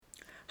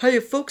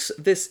Hiya folks,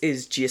 this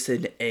is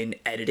Jason in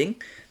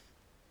editing.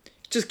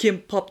 Just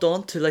popped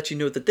on to let you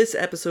know that this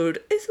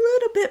episode is a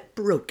little bit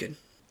broken.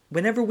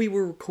 Whenever we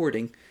were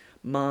recording,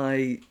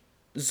 my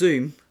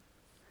Zoom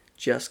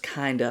just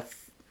kind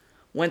of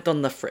went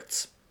on the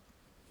fritz.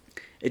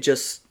 It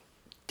just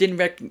didn't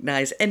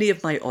recognize any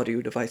of my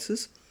audio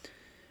devices.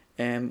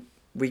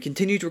 We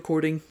continued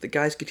recording, the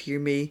guys could hear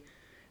me,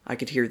 I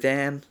could hear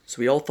them, so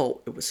we all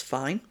thought it was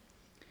fine.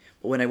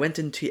 But when I went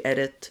in to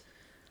edit,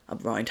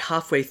 around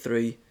halfway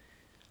through,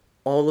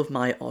 all of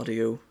my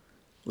audio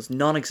was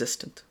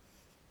non-existent.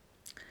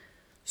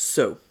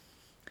 So,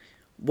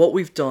 what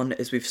we've done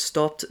is we've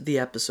stopped the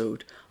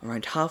episode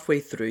around halfway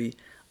through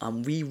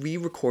and we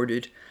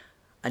re-recorded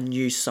a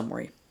news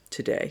summary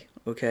today,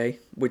 okay?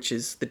 Which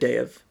is the day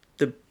of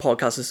the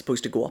podcast is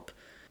supposed to go up.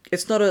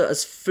 It's not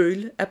as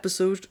full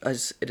episode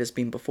as it has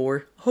been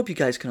before. I hope you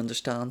guys can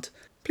understand.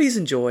 Please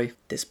enjoy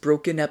this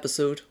broken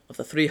episode of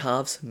the Three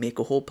Halves Make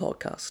a Whole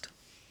podcast.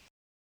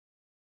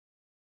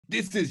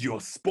 This is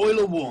your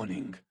spoiler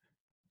warning.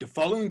 The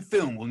following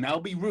film will now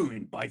be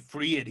ruined by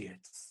three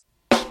idiots.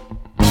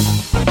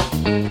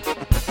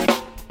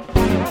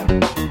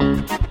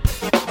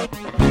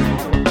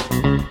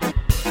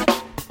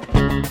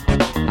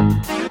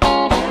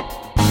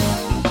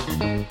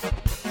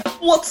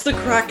 What's the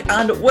crack,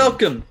 and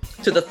welcome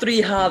to the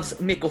Three Halves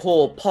Make a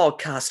Whole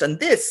podcast, and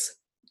this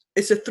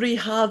is the Three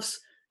Halves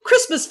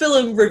Christmas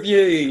film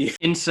review.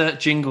 Insert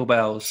jingle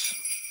bells.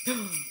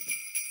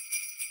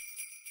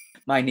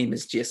 My name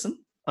is Jason.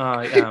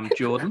 I am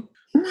Jordan.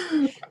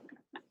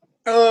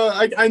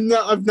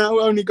 I've now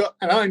only got,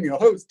 and I'm your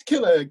host,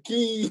 Killer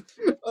Key.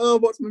 Oh,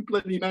 what's my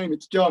bloody name?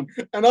 It's John,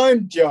 and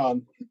I'm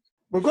John.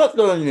 We've got to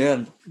go in the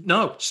end.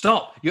 No,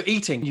 stop. You're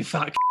eating, you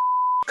fat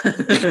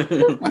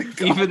Oh my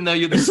God. even though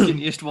you're the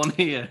skinniest one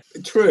here.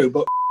 True,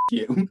 but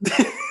you.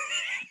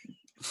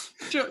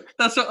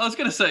 That's what I was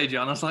going to say,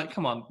 John. I was like,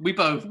 come on. We've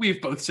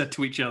both said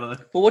to each other.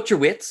 Well, what's your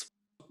weights?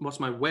 What's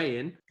my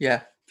weigh-in?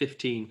 Yeah.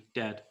 15,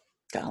 dead.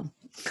 Damn.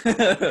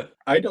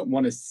 I don't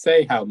want to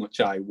say how much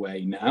I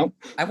weigh now.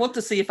 I want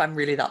to see if I'm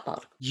really that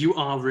bad. You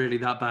are really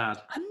that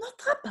bad. I'm not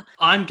that bad.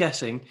 I'm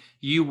guessing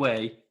you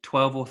weigh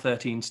 12 or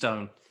 13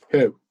 stone.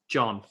 Who?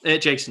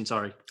 Jason,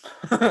 sorry.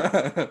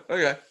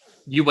 Okay.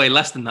 You weigh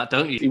less than that,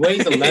 don't He you?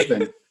 weighs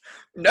 11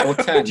 No. or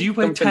 10. Do you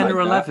weigh something 10 like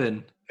or that.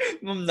 11?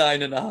 I'm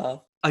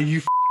 9.5. Are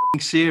you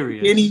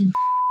serious? Skinny.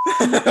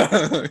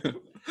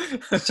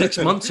 6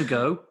 months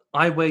ago,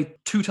 I weighed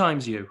 2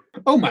 times you.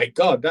 Oh my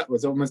God,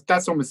 that's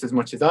almost as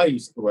much as I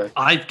used to weigh.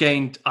 I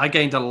gained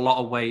a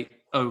lot of weight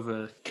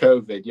over.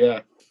 COVID,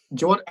 yeah.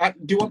 Do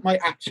you want my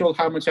actual,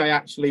 how much I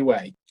actually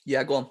weigh?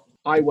 Yeah, go on.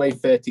 I weigh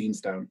 13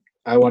 stone.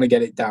 I want to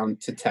get it down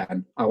to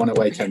 10. I want to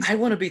weigh 10 I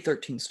want to be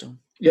 13 stone.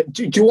 Yeah,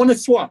 do you want to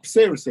swap?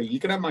 Seriously, you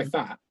can have my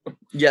fat.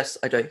 Yes,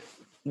 I do.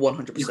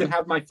 100%. You can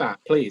have my fat,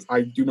 please.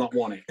 I do not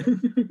want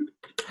it.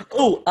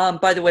 Oh,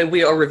 by the way,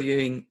 we are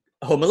reviewing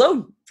Home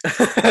Alone.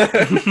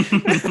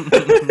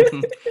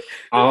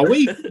 Are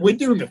we? We're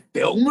doing a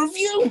film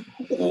review?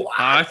 Wow.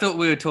 I thought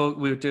we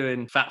were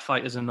doing Fat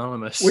Fighters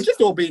Anonymous. We're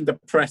just all being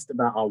depressed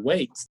about our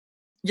weights.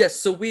 Yes,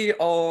 so we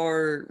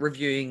are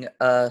reviewing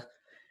a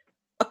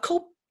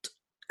cult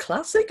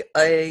classic.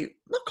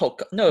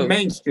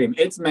 Mainstream.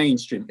 It's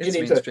mainstream. It's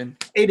It is mainstream.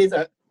 it is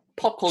a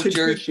Pop culture.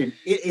 tradition.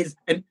 It is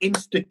an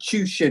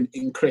institution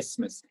in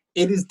Christmas.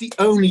 It is the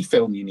only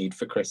film you need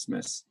for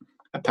Christmas,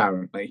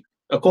 apparently,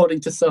 according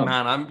to some.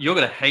 Man, you're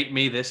gonna hate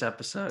me this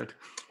episode.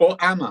 Or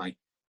am I?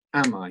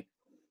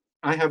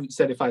 I haven't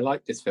said if I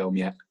like this film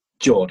yet.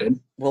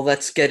 Jordan, Well,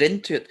 let's get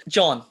into it.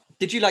 John,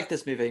 did you like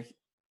this movie?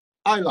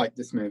 I like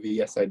this movie.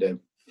 Yes, I do.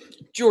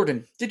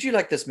 Jordan, did you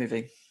like this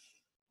movie?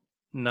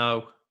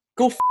 No.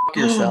 Go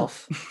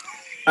yourself.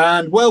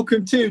 And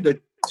welcome to the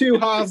Two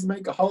Halves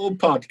Make a Whole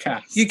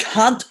podcast. You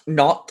can't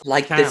not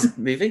like this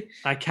Can. movie.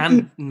 I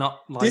can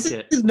not like This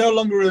it. is no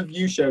longer a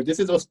review show. This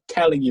is us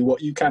telling you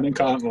what you can and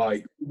can't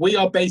like. We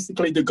are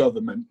basically the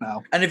government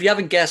now. And if you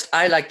haven't guessed,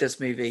 I like this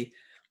movie.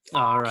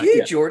 All right. You,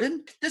 Yeah.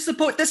 Jordan. This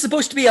is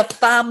supposed to be a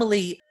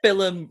family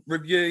film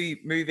review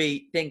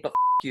movie thing, but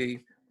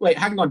you. Wait,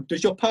 hang on.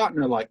 Does your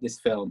partner like this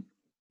film?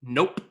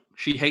 Nope.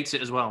 She hates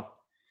it as well.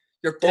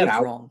 You're Get both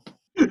out. wrong.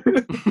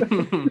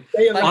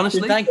 They elected-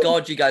 Honestly, Thank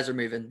God you guys are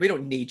moving. We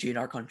don't need you in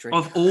our country.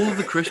 of all of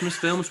the Christmas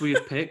films we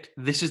have picked,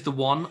 this is the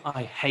one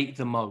I hate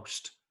the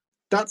most.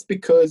 That's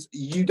because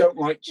you don't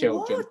like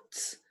children.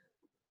 What?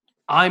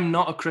 I'm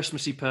not a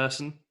Christmassy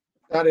person.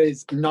 That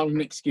is not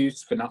an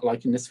excuse for not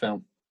liking this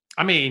film.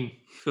 I mean,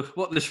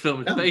 what this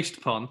film is No. based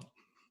upon,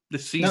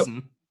 this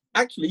season.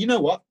 Actually, you know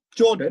what?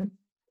 Jordan,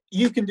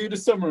 you can do the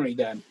summary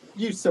then.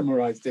 You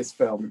summarize this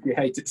film if you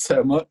hate it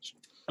so much.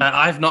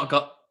 I've not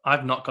got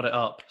it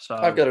up. So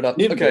I've got it up.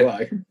 Neither do Okay.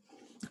 I.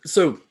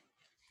 So,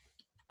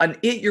 an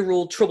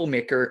 8-year-old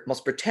troublemaker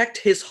must protect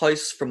his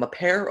house from a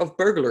pair of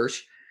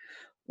burglars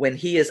when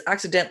he is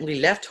accidentally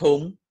left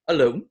home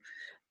alone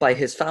by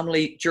his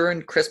family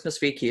during Christmas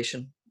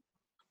vacation.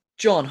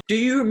 John, do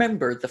you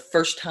remember the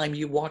first time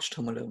you watched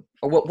Home Alone?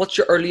 Or what's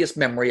your earliest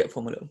memory of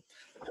Home Alone?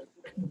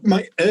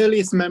 My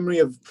earliest memory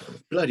of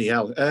bloody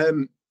hell.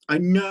 I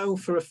know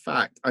for a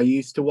fact I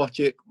used to watch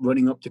it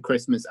running up to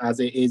Christmas, as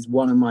it is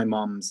one of my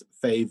mom's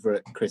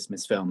favourite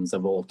Christmas films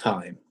of all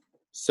time.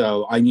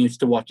 So I used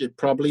to watch it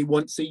probably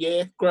once a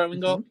year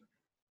growing up,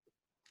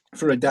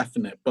 for a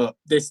definite. But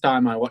this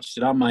time I watched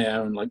it on my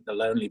own, like the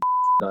lonely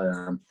I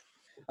am.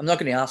 I'm not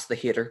going to ask the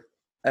hater.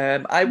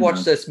 I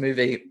watched this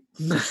movie.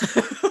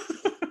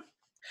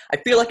 I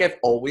feel like I've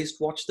always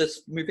watched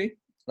this movie.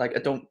 Like, I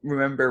don't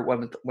remember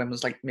when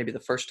was like maybe the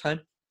first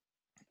time.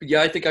 But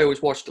yeah, I think I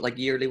always watched it like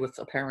yearly with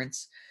a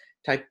parents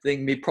type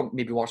thing.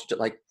 Maybe watched it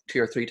like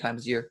 2 or 3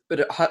 times a year.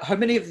 But how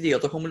many of the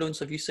other Home Alones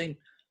have you seen?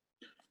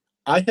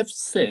 I have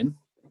seen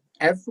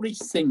every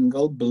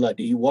single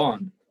bloody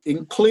one,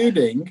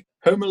 including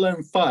Home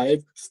Alone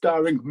 5,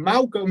 starring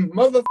Malcolm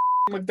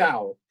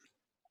McDowell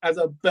as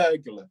a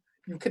burglar.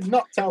 You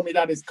cannot tell me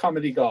that is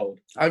comedy gold.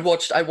 I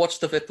watched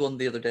the 5th one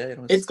the other day.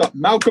 It's got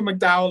Malcolm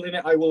McDowell in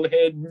it. I will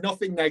hear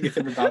nothing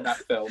negative about that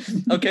film.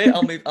 Okay,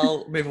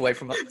 I'll move away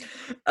from it.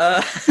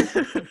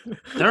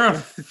 There are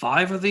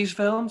 5 of these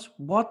films?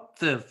 What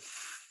the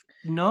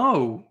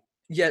no.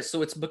 Yeah,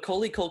 so it's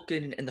Macaulay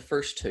Culkin in the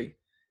first 2,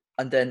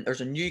 and then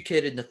there's a new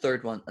kid in the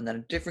 3rd one, and then a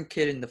different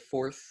kid in the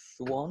 4th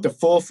one. The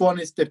 4th one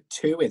is the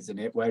 2, isn't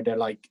it? Where they're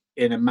like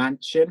in a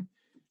mansion.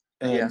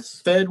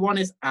 Yes. 3rd one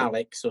is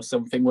Alex or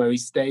something, where he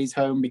stays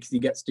home because he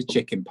gets the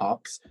chicken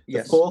pox. The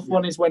Yes. 4th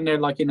one is when they're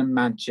like in a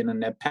mansion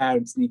and their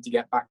parents need to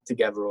get back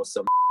together or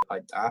something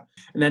like that.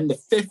 And then the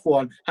 5th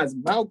one has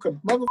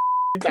Malcolm McDowell.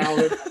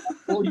 That's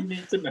all you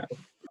need to know.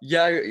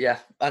 Yeah.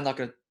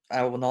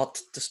 I will not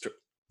destroy.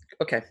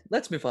 Okay,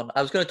 let's move on.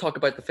 I was going to talk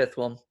about the 5th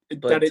one.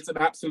 That it's an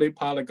absolute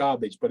pile of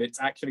garbage, but it's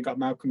actually got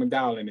Malcolm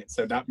McDowell in it,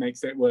 so that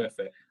makes it worth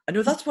it. I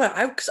know, that's why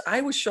cause I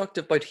was shocked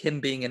about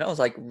him being in it. I was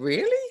like,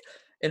 really?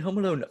 In Home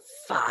Alone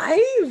 5?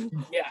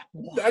 Yeah,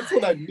 that's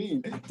what I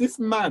mean. This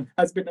man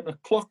has been in A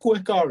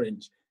Clockwork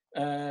Orange,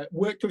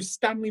 worked with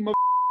Stanley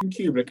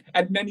Kubrick,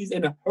 and then he's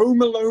in a Home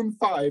Alone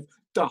 5,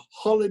 The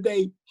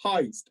Holiday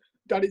Heist.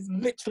 That is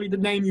literally the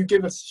name you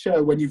give a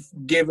show when you've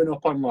given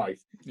up on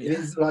life. Yeah.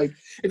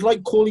 It's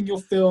like calling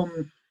your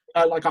film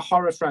like a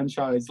horror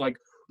franchise, like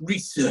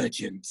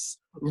Resurgence,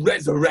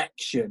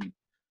 Resurrection.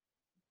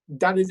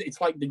 It's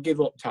like the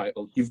give up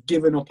title. You've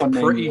given up on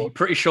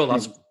Pretty sure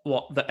that's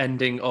what the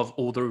ending of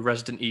all the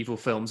Resident Evil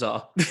films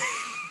are.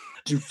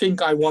 Do you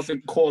think I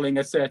wasn't calling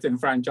a certain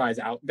franchise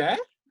out there?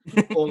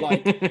 Or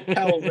like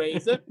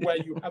Hellraiser, where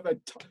you have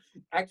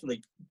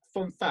actually,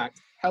 fun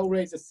fact,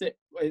 Hellraiser 6,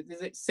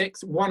 is it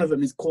 6? One of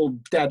them is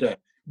called Deader.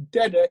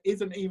 Deader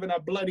isn't even a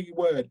bloody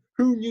word.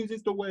 Who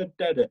uses the word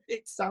deader?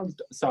 It sounds...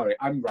 Sorry,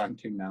 I'm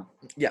ranting now.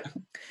 Yeah.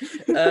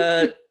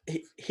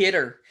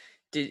 Hater,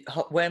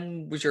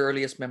 when was your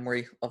earliest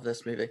memory of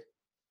this movie?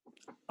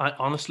 I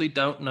honestly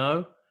don't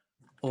know.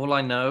 All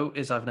I know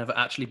is I've never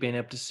actually been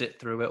able to sit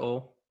through it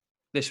all.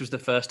 This was the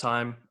first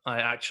time I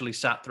actually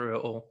sat through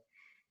it all.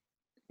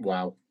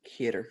 Wow.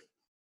 Hater.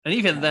 And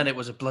even then, it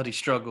was a bloody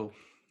struggle.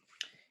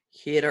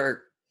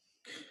 Hater.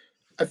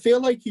 I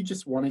feel like you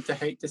just wanted to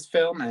hate this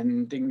film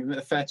and didn't give it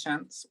a fair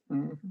chance.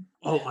 Mm-hmm.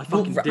 Oh, I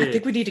fucking did. I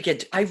think we need to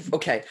get... I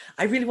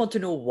really want to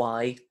know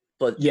why,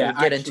 but yeah,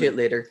 we'll get into it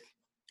later.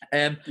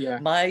 Yeah.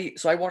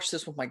 So I watched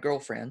this with my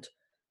girlfriend,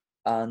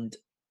 and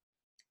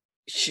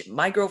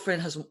my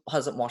girlfriend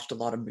hasn't watched a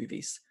lot of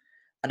movies,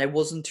 and I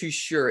wasn't too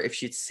sure if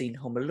she'd seen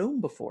Home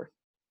Alone before.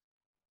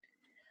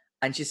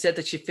 And she said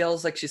that she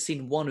feels like she's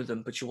seen one of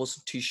them, but she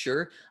wasn't too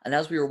sure. And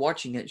as we were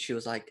watching it, she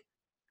was like,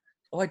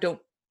 "Oh,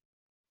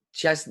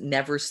 she has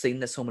never seen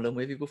this Home Alone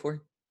movie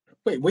before."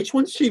 Wait, which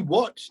one she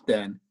watched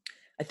then?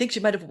 I think she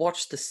might have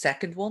watched the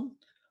 2nd one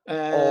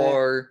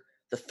or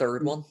the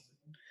 3rd one.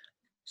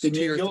 The Two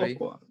New or York three.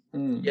 one.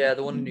 Mm. Yeah,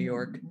 the one in New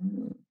York.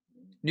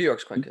 New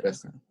York's quite good.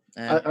 Interesting.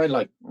 I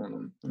like all of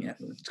them. Yeah,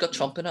 it's got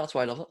Trump in it. That's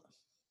why I love it.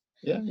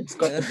 Yeah, it's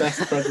got the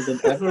best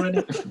president ever in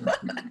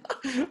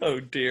it.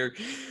 Oh dear,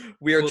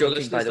 we are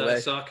joking, by the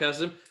way.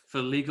 Sarcasm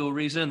for legal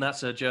reason.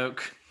 That's a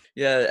joke.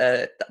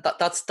 Yeah,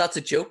 that's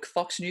a joke.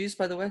 Fox News,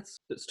 by the way,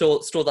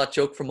 stole that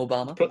joke from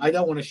Obama. I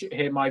don't want to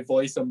hear my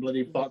voice on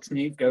bloody Fox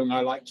News going,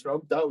 "I like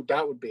Trump."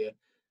 That would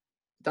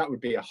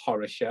be a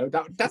horror show.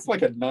 That's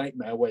like a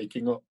nightmare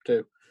waking up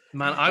to.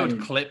 Man, I would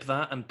clip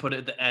that and put it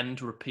at the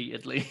end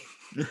repeatedly.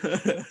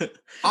 It's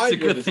a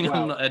good thing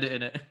I'm not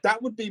editing it.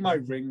 That would be my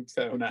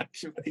ringtone,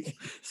 actually.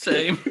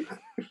 Same.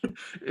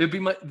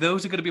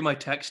 Those are going to be my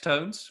text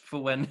tones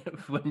for when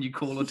you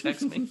call or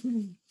text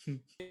me.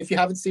 If you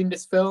haven't seen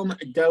this film,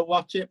 go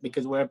watch it,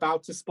 because we're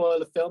about to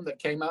spoil a film that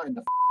came out in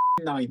the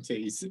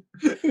 90s.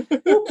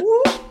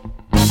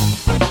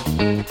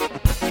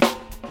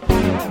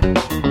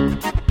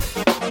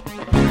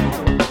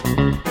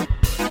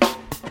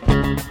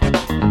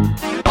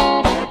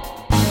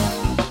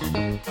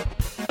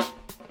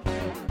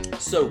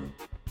 So,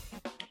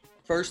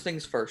 first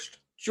things first,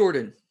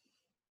 Jordan,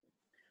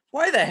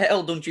 why the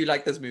hell don't you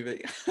like this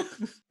movie?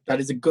 That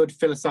is a good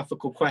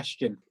philosophical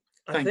question.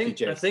 Thank you,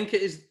 Jay. I think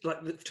it is,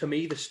 like, to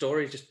me, the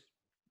story is just...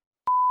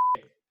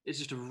 It's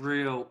just a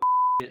real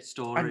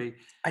story.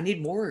 I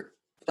need more.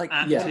 Like,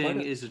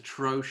 acting is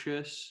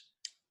atrocious.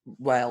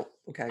 Well,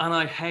 okay. And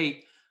I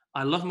hate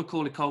I love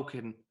Macaulay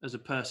Culkin as a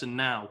person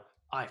now.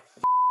 I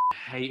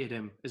hated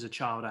him as a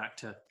child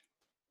actor.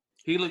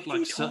 He looked What are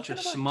like you such a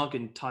talking about? smug,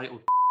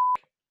 entitled.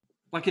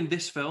 Like in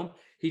this film,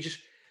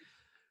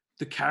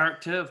 the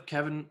character of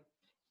Kevin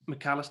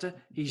McAllister,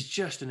 he's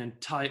just an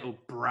entitled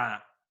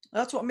brat.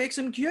 That's what makes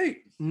him cute.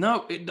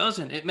 No, it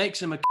doesn't. It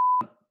makes him a.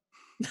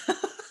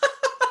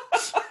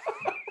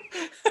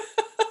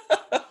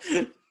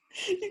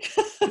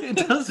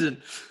 It doesn't.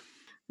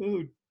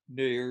 Oh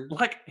dear.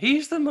 Like,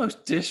 he's the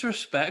most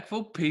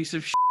disrespectful piece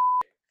of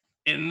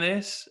in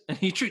this, and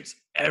he treats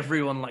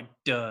everyone like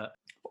dirt.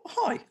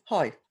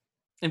 Hi.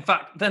 In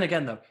fact, then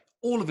again, though,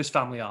 all of his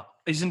family are.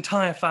 His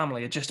entire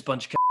family are just a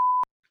bunch of.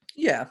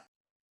 Yeah.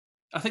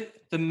 I think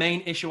the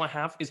main issue I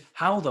have is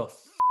how the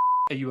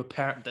are you a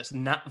parent that's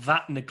not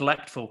that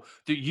neglectful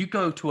that you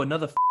go to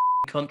another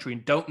country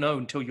and don't know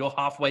until you're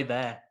halfway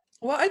there?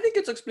 Well, I think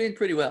it's explained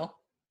pretty well.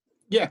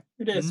 Yeah,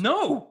 it is.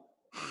 No.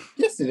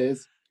 Yes, it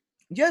is.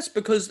 Yes,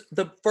 because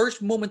the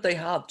first moment they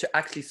have to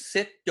actually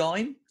sit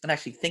down and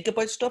actually think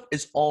about stuff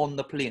is on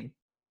the plane.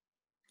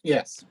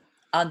 Yes.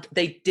 And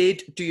they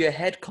did do a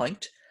head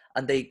count,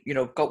 and they,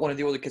 got one of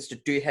the older kids to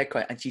do a head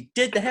count, and she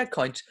did the head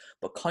count,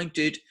 but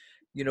counted,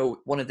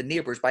 one of the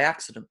neighbors by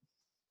accident.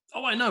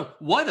 Oh, I know.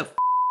 Why the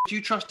do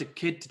you trust a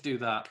kid to do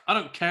that? I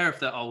don't care if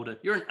they're older.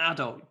 You're an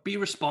adult. Be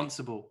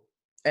responsible.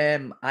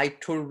 I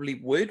totally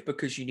would,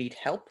 because you need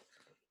help.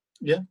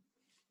 Yeah.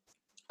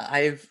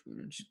 They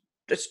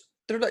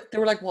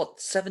were like what,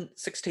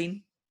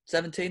 16,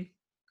 17?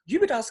 You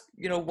would ask,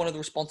 one of the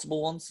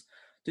responsible ones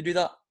to do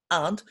that.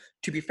 And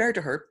to be fair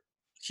to her,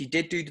 she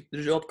did do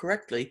the job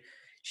correctly.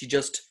 She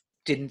just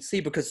didn't see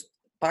because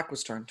back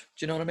was turned. Do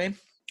you know what I mean?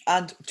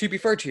 And to be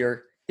fair to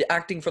her, the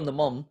acting from the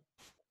mum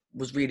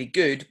was really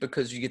good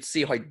because you could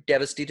see how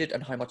devastated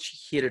and how much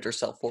she hated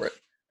herself for it.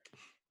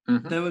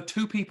 Mhm. There were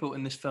two people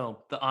in this film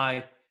that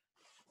I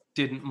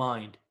didn't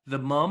mind. The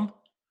mum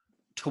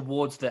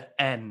towards the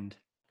end,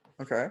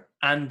 Okay.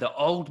 and the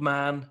old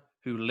man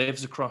who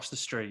lives across the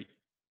street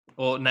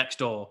or next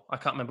door. I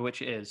can't remember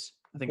which it is.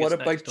 I think What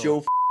it's about next door.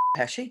 Joe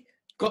Pesci?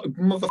 Got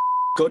mother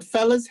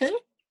Goodfellas here?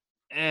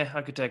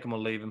 I could take him or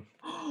leave him.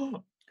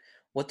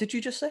 What did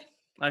you just say?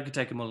 I could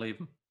take him or leave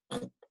him.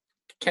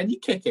 Can you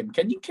kick him?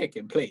 Can you kick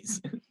him, please?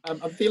 I'm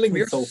feeling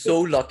We're insulted. so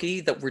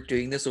lucky that we're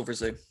doing this over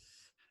Zoom.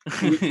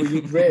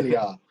 We really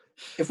are.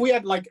 If we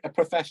had like a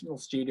professional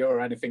studio or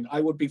anything, I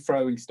would be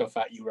throwing stuff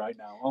at you right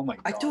now. Oh my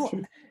god. I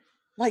don't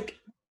like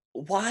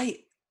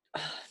why.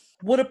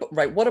 What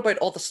about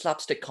all the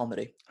slapstick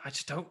comedy? I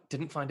just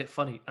didn't find it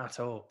funny at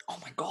all. Oh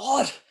my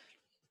god!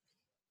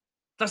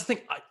 That's the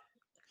thing.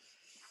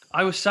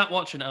 I was sat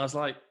watching it. I was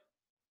like,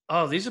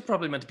 oh, these are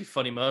probably meant to be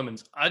funny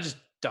moments. I just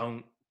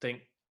didn't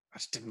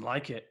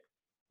like it.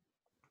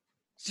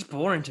 It's just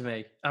boring to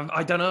me.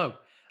 I don't know.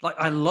 Like,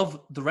 I love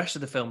the rest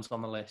of the films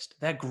on the list.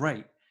 They're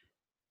great.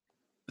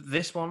 But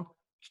this one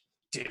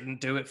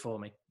didn't do it for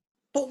me.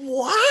 But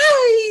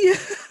why?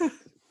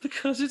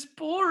 Because it's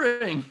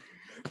boring.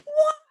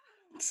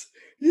 What?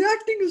 The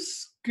acting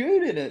is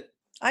good in it.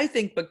 I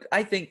think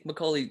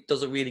Macaulay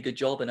does a really good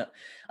job in it,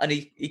 and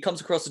he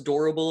comes across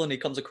adorable, and he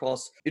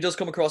does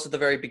come across at the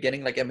very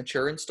beginning like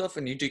immature and stuff,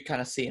 and you do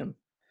kind of see him.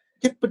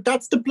 Yeah, but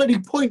that's the bloody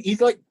point.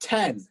 He's like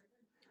 10.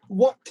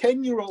 What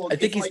 10-year-old? I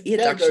think he's like 8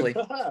 there actually.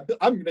 going,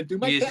 I'm going to do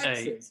my He is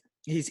taxes.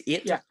 He's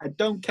 8. Yeah, I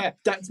don't care.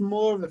 That's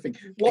more of the thing.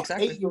 What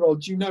Exactly.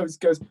 8-year-old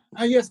goes,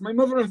 yes, my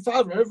mother and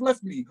father have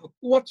left me.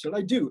 What shall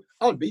I do?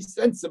 I'll be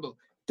sensible.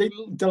 They'll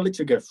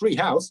literally go free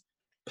house,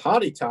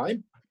 party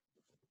time,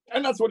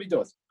 and that's what he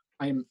does.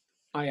 I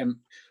am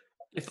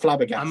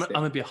flabbergasted. I'm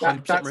gonna be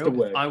 100% That's the real.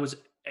 word. If I was an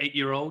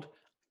 8-year-old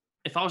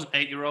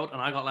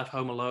and I got left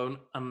home alone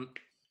and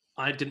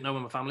I didn't know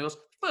where my family was,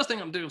 first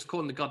thing I'm doing is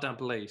calling the goddamn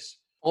police.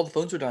 All the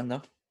phones were down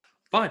though.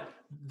 Fine.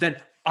 Then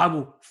I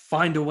will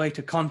find a way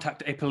to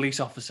contact a police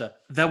officer.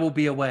 There will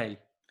be a way.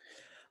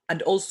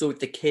 And also,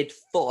 the kid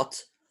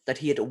thought that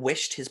he had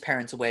wished his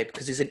parents away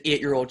because he's an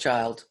 8-year-old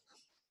child.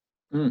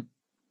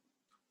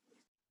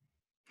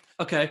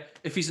 Okay,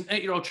 if he's an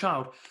 8-year-old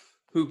child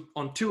who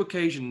on 2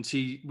 occasions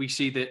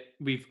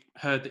we've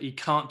heard that he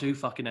can't do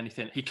fucking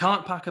anything. He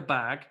can't pack a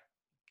bag.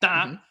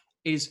 That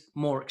is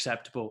more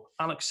acceptable.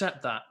 I'll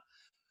accept that.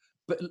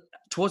 But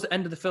towards the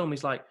end of the film,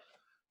 he's like,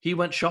 he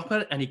went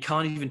shopping and he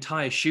can't even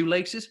tie his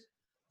shoelaces.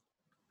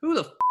 Who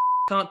the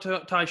can't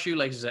tie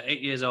shoelaces at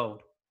 8 years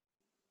old?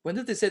 When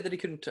did they say that he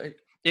couldn't?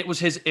 It was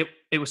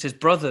his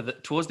brother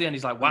that towards the end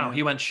he's like, wow, Yeah.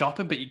 he went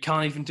shopping, but he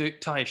can't even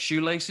tie his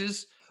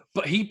shoelaces.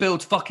 But he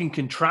builds fucking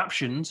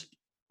contraptions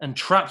and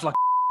traps like a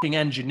fucking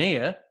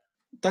engineer.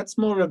 That's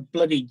more a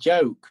bloody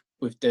joke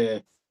with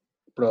the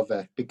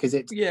brother because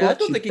it's Yeah, I Butch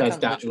don't who think he says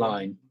can that much more.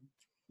 line.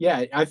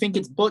 Yeah, I think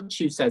it's Butch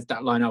who says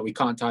that line. Oh, we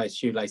can't tie his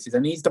shoelaces,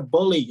 and he's the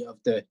bully of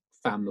the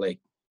family.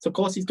 So of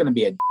course he's going to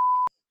be a.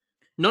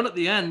 Not at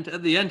the end.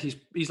 At the end,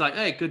 he's like,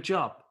 hey, good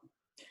job.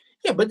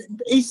 Yeah, but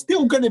he's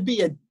still going to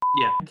be a.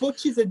 Yeah.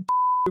 Butch is a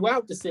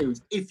throughout the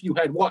series. If you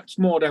had watched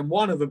more than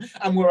one of them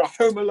and were a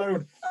Home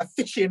Alone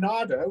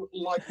aficionado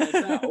like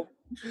myself.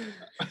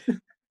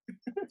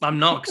 I'm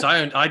not, because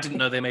I didn't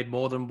know they made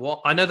more than one.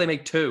 I know they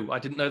made two. I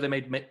didn't know they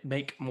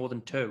make more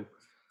than two.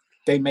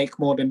 They make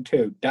more than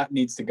two. That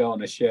needs to go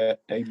on a shirt.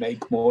 They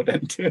make more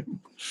than two.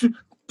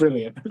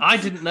 Brilliant. I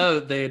didn't know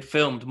they had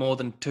filmed more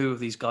than two of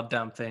these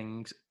goddamn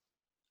things.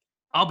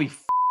 I'll be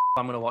if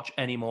I'm going to watch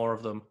any more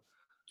of them.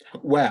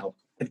 Well,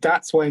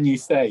 that's when you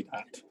say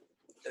that.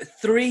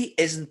 3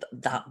 isn't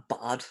that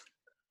bad.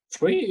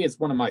 3 is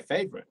one of my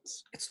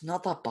favorites. It's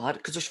not that bad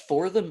because there's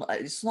 4 of them.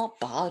 It's not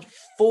bad.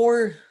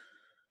 4.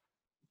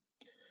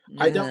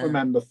 I don't Yeah.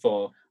 remember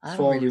 4. I don't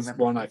 4 really is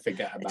remember one 4. I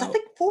forget I about.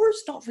 think 4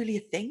 is not really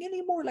a thing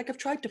anymore. Like I've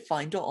tried to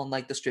find it on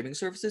like the streaming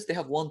services. They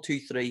have 1, 2,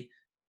 3.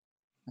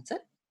 That's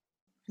it.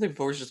 I think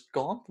 4 is just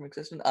gone from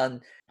existence,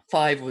 and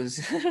 5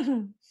 was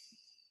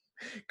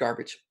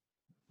garbage.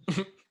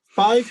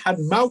 5 had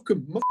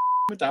Malcolm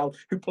McDowell,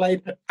 who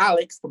played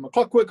Alex from A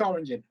Clockwork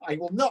Orange. I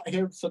will not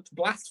hear such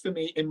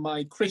blasphemy in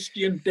my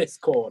Christian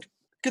Discord.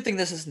 Good thing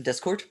this isn't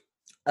Discord.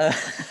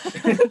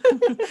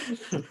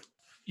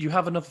 You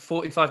have another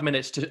 45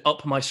 minutes to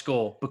up my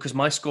score because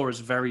my score is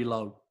very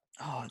low.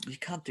 Oh, you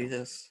can't do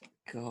this.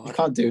 God. You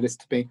can't do this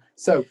to me.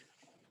 So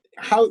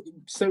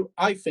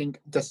I think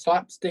the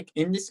slapstick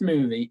in this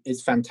movie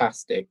is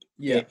fantastic.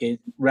 Yeah. It is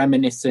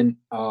reminiscent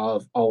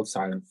of old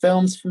silent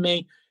films for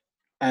me.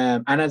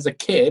 And as a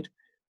kid,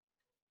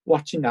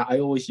 watching that, I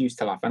always used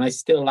to laugh, and I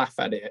still laugh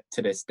at it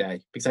to this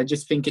day because I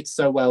just think it's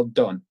so well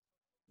done.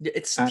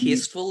 It's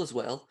tasteful as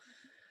well.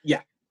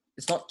 Yeah.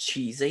 It's not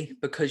cheesy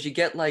because you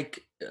get like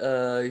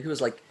who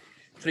was like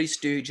Three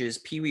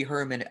Stooges, Pee Wee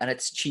Herman, and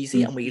it's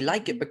cheesy and we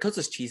like it because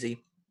it's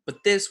cheesy. But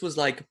this was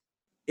like,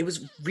 it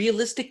was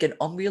realistic and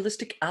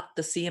unrealistic at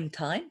the same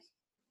time.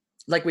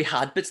 Like we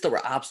had bits that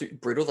were absolutely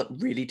brutal that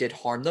really did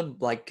harm them,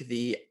 like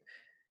the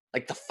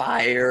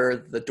fire,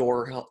 the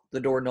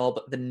doorknob,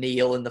 the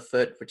nail in the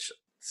foot, which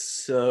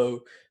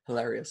so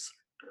hilarious.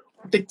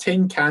 The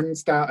tin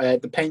cans,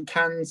 the paint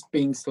cans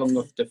being slung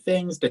off the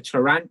things, the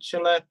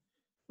tarantula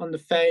on the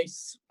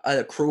face.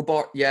 The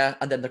crowbar, yeah,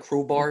 and then the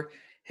crowbar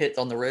hit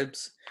on the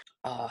ribs.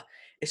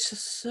 It's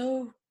just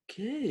so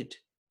good.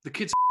 The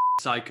kid's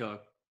psycho.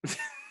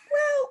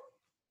 Well,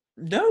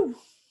 no.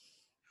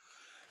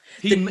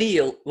 He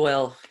Neil,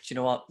 well, do you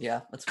know what?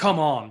 Yeah, that's Come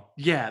on.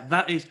 Yeah,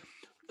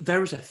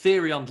 there is a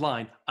theory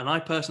online, and I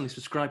personally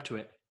subscribe to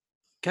it.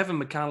 Kevin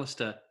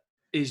McAllister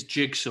is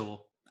Jigsaw.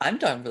 I'm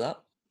down for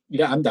that.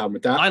 Yeah, I'm down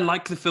with that. I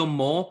like the film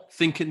more,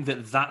 thinking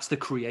that that's the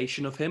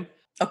creation of him.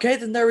 Okay,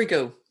 then there we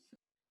go.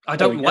 I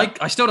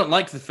still don't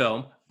like the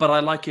film, but I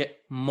like it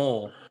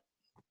more.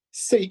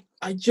 See,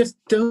 I just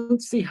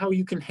don't see how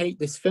you can hate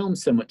this film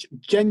so much,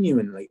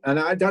 genuinely.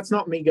 And that's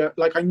not me.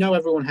 I know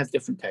everyone has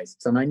different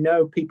tastes, and I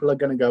know people are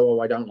going to go,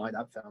 "Oh, I don't like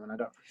that film," and I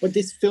don't. But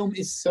this film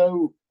is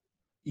so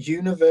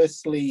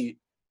universally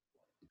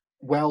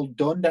well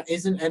done. There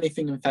isn't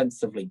anything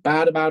offensively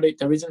bad about it.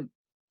 There isn't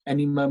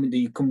any moment that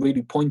you can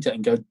really point at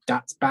and go,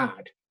 "That's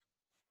bad."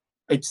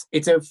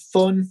 It's a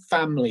fun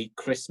family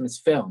Christmas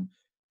film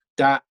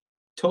that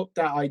took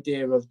that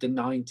idea of the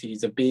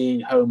 90s of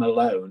being home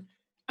alone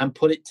and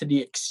put it to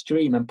the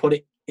extreme and put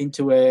it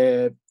into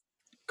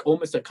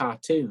almost a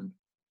cartoon.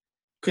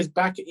 Because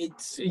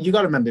you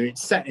got to remember,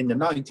 it's set in the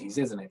 90s,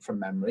 isn't it, from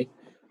memory?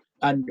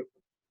 And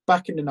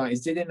back in the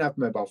 90s, they didn't have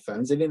mobile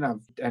phones, they didn't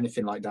have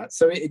anything like that.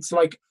 So it's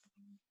like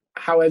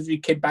how every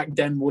kid back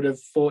then would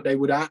have thought they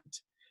would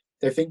act.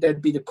 They think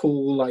they'd be the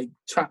cool, like,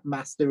 trap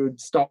master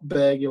who'd stop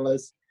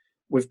burglars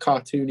with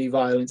cartoony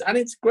violence. And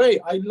it's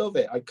great. I love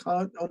it. I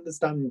can't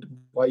understand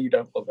why you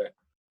don't love it.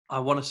 I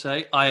want to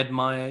say I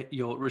admire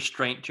your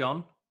restraint,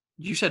 John.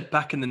 You said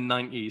back in the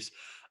 90s.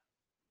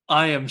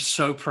 I am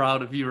so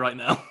proud of you right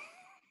now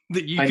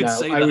that you could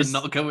say that and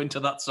not go into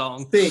that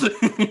song.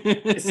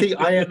 See,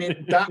 I am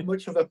in that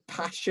much of a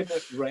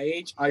passionate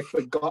rage. I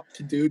forgot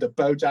to do the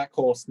BoJack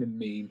Horseman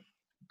meme.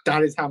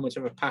 That is how much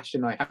of a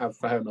passion I have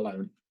for Home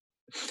Alone.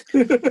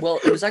 Well,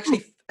 it was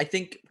actually, I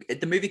think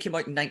the movie came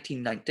out in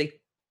 1990.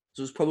 So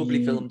it was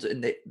probably filmed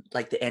in the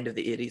end of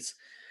the 80s.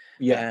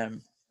 Yeah.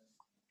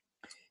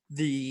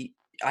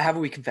 I have a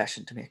wee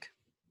confession to make.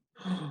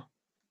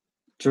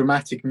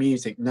 Dramatic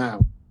music now.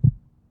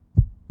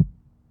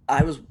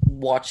 I was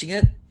watching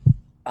it,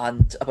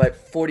 and about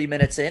 40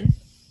 minutes in,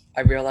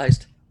 I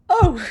realized,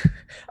 oh,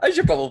 I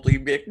should probably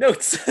make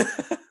notes.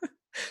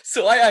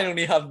 So I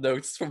only have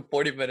notes from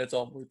 40 minutes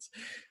onwards.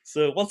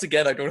 So once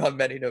again, I don't have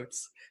many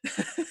notes.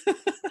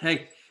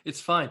 Hey, it's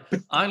fine.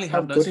 I only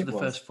have notes for the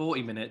first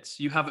 40 minutes.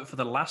 You have it for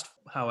the last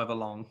however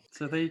long.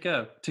 So there you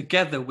go.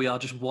 Together, we are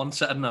just one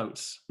set of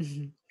notes.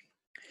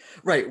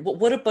 Right.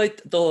 What about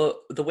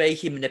the way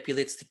he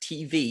manipulates the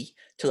TV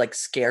to like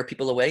scare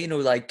people away? You know,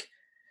 like,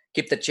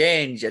 keep the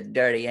change, you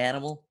dirty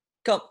animal.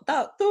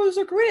 Those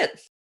are great.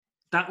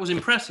 That was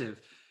impressive.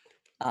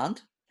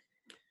 And?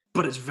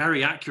 But it's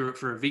very accurate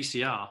for a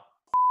VCR.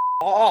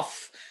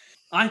 Off.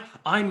 I'm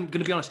going to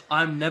be honest.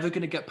 I'm never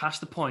going to get past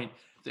the point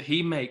that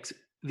he makes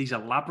these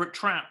elaborate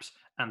traps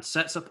and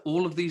sets up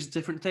all of these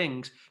different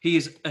things. He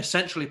is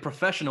essentially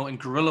professional in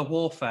guerrilla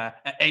warfare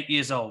at 8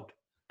 years old.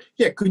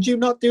 Yeah, could you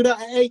not do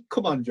that at 8?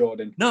 Come on,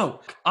 Jordan.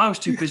 No, I was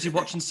too busy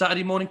watching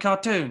Saturday morning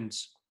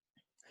cartoons.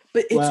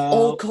 But it's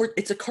Well-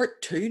 it's a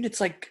cartoon. It's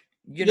like,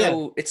 you Yeah.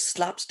 know, it's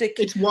slapstick.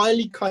 It's Wile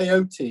E.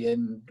 Coyote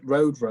and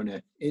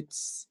Roadrunner.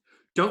 It's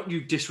Don't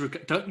you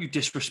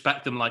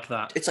disrespect them like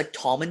that. It's like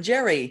Tom and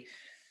Jerry.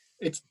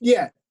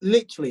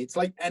 literally, it's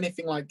like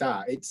anything like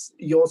that. It's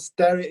your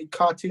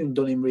cartoon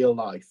done in real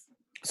life.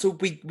 So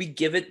we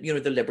give it, you know,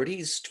 the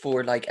liberties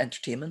for like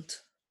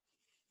entertainment.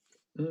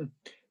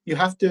 You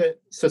have to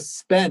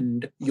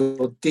suspend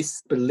your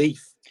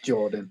disbelief,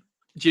 Jordan.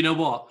 Do you know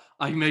what?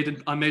 I made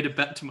a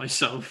bet to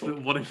myself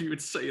that one of you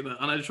would say that,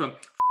 and I just went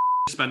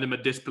suspending my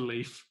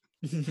disbelief.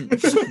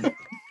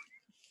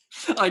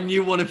 I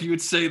knew one of you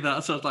would say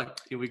that, so I was like,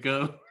 here we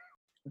go.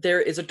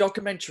 There is a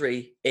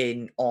documentary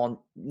on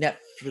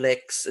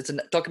Netflix. It's a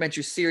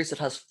documentary series that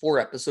has 4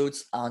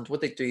 episodes, and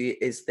what they do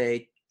is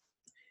they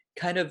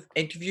kind of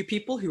interview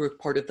people who were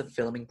part of the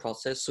filming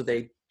process. So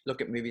they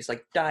look at movies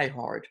like Die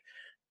Hard,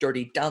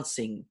 Dirty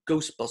Dancing,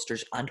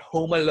 Ghostbusters, and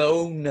Home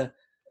Alone.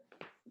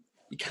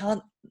 You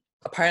can't.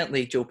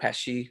 Apparently, Joe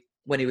Pesci,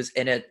 when he was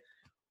in it,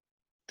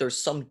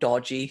 there's some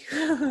dodgy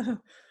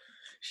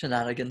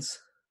shenanigans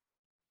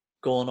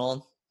going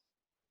on.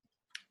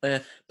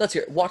 Let's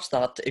hear. Watch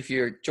that if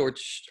you're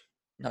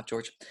not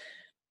George.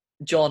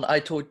 John,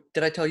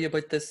 did I tell you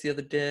about this the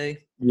other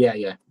day?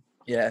 Yeah.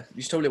 Yeah,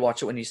 you should totally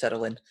watch it when you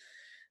settle in.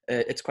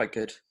 It's quite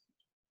good.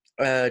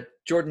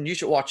 Jordan, you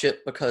should watch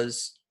it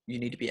because you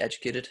need to be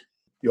educated.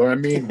 You're a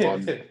mean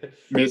one,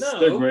 Mr.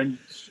 No.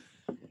 Grinch.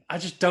 I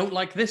just don't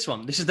like this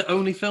one. This is the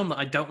only film that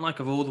I don't like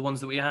of all the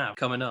ones that we have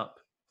coming up.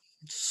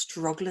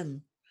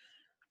 Struggling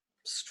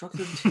to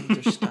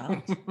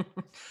understand.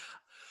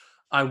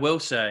 I will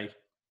say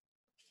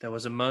there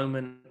was a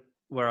moment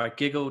where I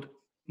giggled,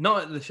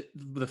 not at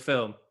the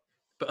film,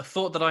 but a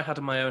thought that I had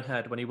in my own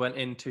head when he went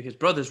into his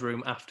brother's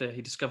room after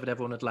he discovered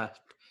everyone had left.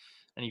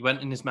 And he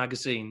went in his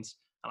magazines,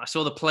 and I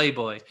saw the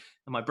Playboy,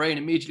 and my brain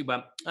immediately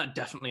went, that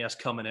definitely has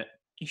cum in it.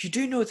 You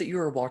do know that you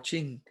are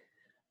watching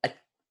a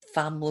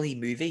family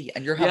movie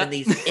and you're having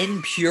these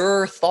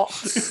impure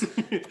thoughts.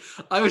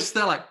 I was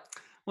still like,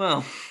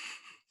 well,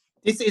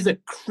 This is a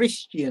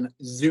Christian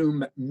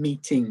Zoom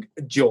meeting,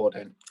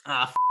 Jordan.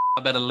 I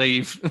better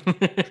leave.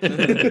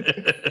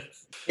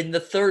 In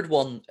the third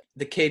one,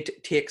 the kid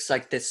takes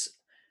like this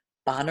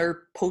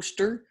banner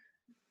poster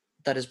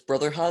that his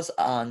brother has,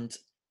 and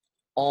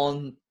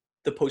on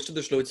the poster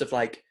there's loads of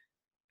like,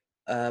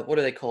 what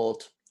are they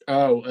called?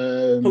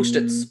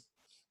 Post-its.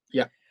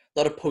 Yeah. A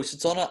lot of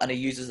post-its on it, and he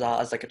uses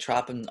that as like a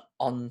trap, and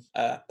on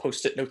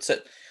post-it notes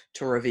it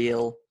to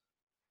reveal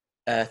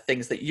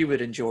things that you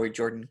would enjoy,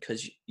 Jordan,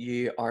 because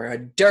you are a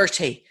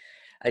dirty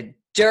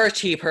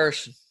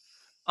person.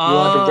 You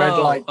are the red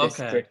light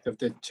okay. district of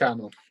the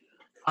channel.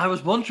 I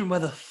was wondering where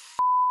the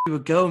you were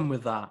going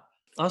with that.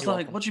 I was You're like,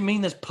 welcome. what do you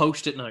mean there's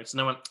post-it notes?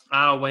 And I went,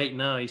 oh, wait,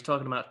 no, he's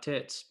talking about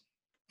tits.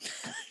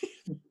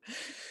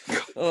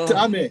 Oh,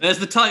 Damn it. There's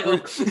the title.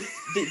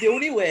 the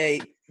only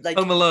way, like,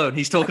 Home Alone,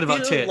 he's talking I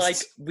about feel tits. like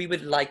we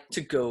would like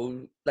to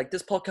go, like,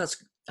 this podcast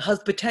has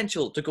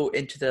potential to go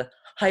into the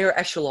higher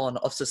echelon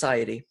of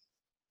society,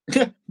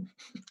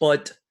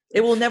 but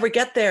it will never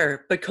get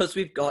there because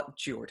we've got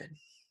Jordan.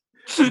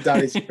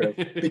 That is true.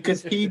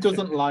 Because he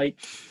doesn't like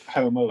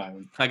Home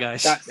Alone. Hi,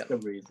 guys. That's the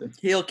reason.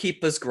 He'll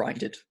keep us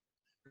grinded.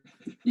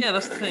 Yeah,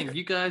 that's the thing.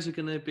 You guys are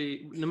going to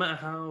be, no matter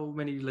how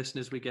many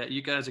listeners we get,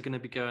 you guys are going to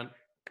be going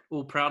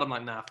all proud. I'm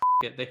like, nah,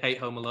 it. They hate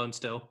Home Alone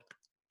still.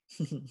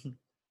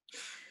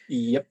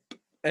 Yep.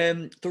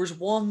 There was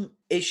one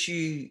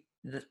issue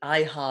that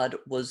I had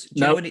was,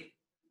 do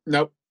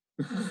Nope.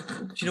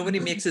 you know when he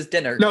makes his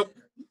dinner? Nope.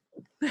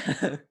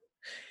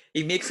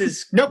 He makes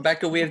his Nope.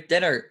 microwave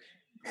dinner.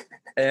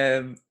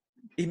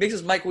 He makes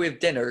his microwave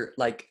dinner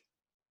like,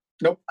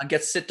 Nope. and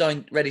gets sit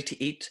down ready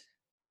to eat.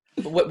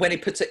 But when he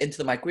puts it into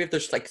the microwave,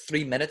 there's like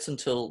 3 minutes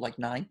until like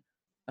 9,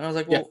 and I was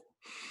like, Yeah. well,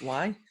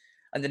 why?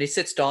 And then he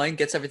sits down,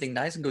 gets everything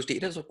nice, and goes to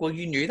eat it. I was like, well,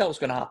 you knew that was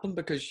going to happen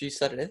because you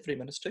set it in 3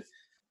 minutes too.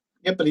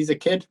 Yeah, but he's a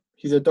kid.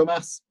 He's a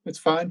dumbass. It's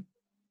fine.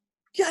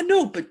 Yeah,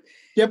 no, but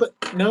Yeah, but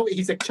no,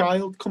 he's a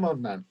child. Come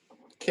on, man.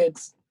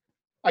 Kids.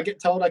 I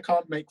get told I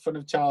can't make fun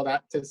of child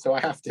actors, so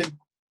I have to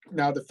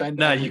now defend.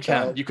 No, every you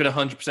can. child. You could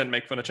 100%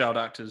 make fun of child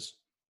actors.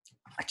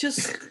 it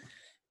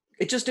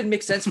just didn't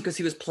make sense because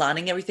he was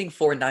planning everything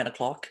for 9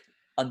 o'clock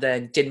and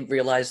then didn't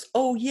realize,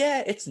 oh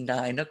yeah, it's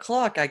 9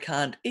 o'clock. I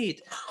can't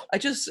eat.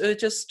 Just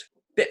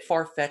bit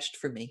far fetched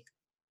for me.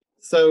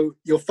 So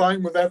you're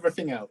fine with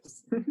everything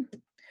else.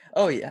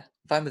 Oh yeah,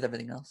 fine with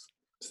everything else.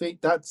 See,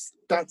 that's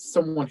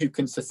someone who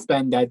can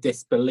suspend their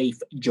disbelief,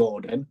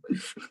 Jordan.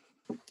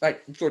 Right,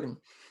 Jordan.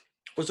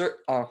 Was there?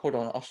 Hold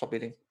on, I'll stop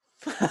eating.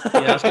 Yeah,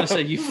 I was going to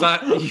say, you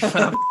fat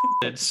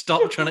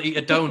stop trying to eat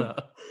a donut.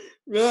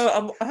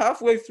 No, I'm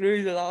halfway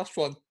through the last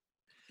one.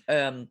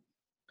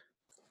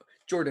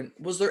 Jordan,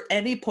 was there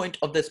any point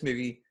of this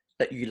movie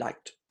that you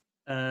liked?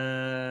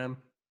 The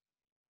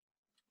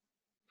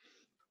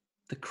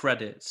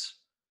credits.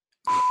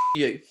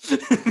 You.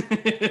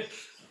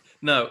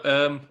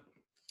 No,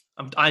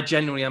 I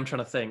genuinely am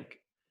trying to think.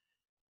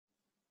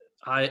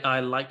 I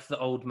like the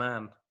old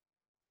man.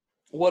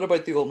 What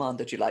about the old man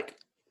did you like?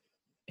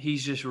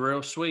 He's just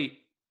real sweet.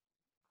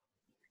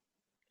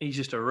 He's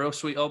just a real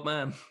sweet old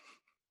man.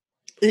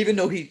 Even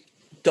though he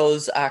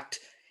does act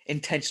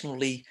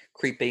intentionally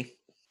creepy.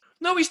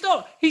 No, he's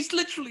not. He's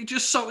literally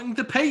just sowing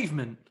the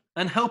pavement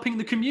and helping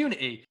the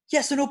community.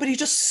 Yes, I know, but he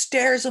just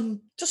stares at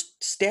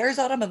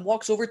him and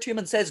walks over to him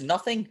and says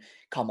nothing.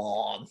 Come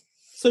on.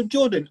 So,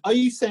 Jordan, are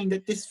you saying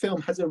that this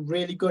film has a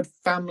really good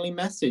family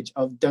message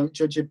of don't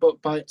judge a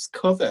book by its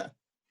cover?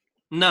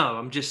 No,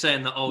 I'm just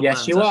saying that old Yes,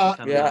 man's you actually are.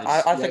 kinda Yeah,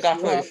 nice. I think Yes, that's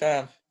you what are. you're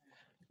saying.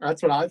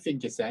 That's what I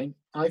think you're saying.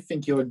 I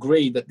think you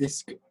agree that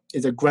this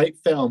is a great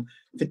film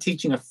for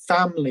teaching a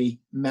family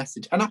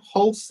message and a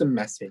wholesome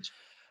message.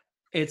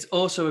 It's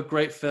also a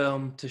great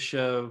film to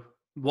show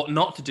what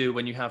not to do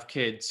when you have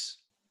kids,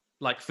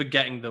 like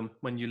forgetting them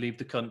when you leave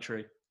the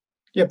country.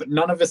 Yeah, but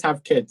none of us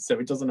have kids, so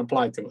it doesn't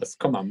apply to us.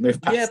 Come on,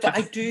 move past Yeah, but that.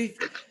 I do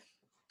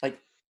like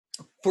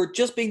for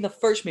just being the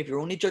first movie, we're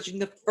only judging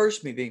the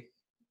first movie.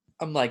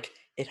 I'm like,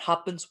 it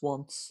happens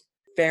once.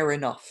 Fair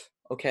enough.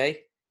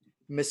 Okay?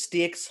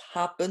 Mistakes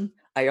happen.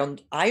 I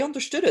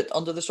understood it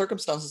under the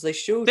circumstances they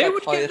showed. They like,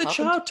 would how get it the happened.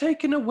 child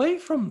taken away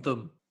from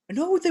them.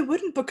 No, they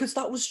wouldn't, because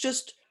that was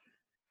just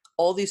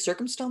all these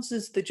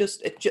circumstances.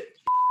 Just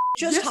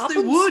Yes, happens.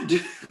 they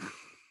would.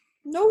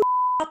 No, it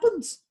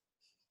happens.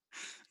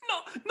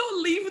 Not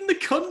leaving the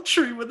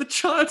country with the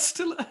child's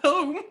still at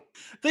home.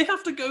 They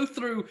have to go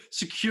through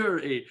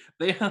security.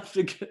 They have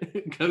to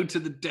go to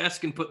the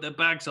desk and put their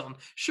bags on.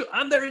 Sure,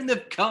 and they're in the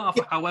car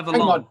for however Hang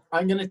long. on,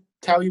 I'm going to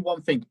tell you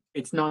one thing.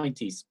 It's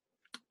 90s.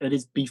 It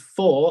is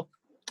before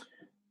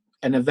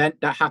an event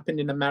that happened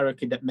in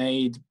America that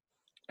made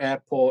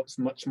airports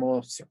much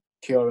more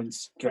secure and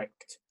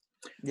strict.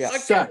 Yeah. I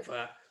So, get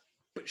that,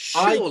 but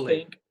I surely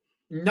think,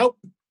 nope.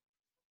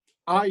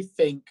 I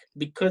think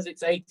because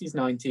it's 80s,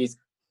 90s,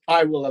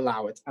 I will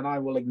allow it and I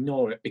will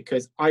ignore it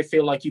because I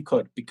feel like you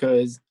could,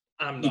 because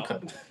I'm you not.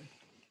 could.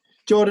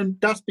 Jordan,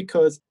 that's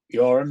because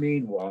you're a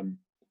mean one,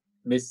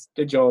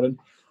 Mr. Jordan.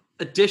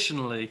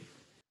 Additionally,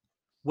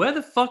 where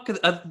the fuck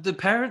are the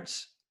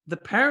parents? The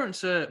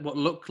parents are what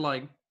looks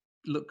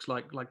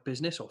like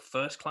business or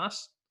first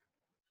class.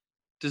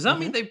 Does that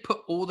mean they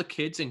put all the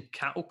kids in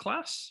cattle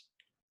class?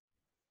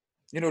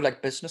 You know,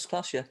 like business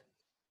class, yeah.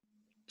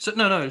 So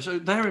no. So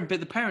they're in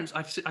the parents.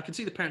 I can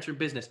see the parents are in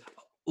business.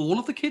 All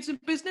of the kids in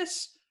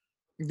business?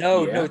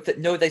 No, Yeah.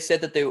 no, they said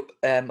that they.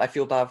 I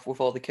feel bad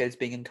with all the kids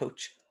being in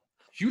coach.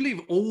 You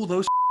leave all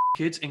those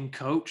kids in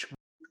coach?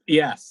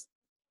 Yes.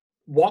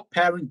 What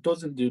parent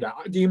doesn't do that?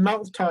 The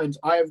amount of times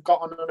I have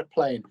gotten on a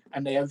plane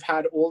and they have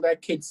had all their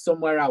kids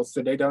somewhere else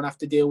so they don't have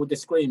to deal with the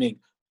screaming.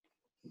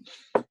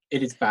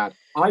 It is bad.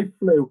 I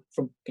flew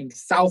from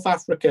South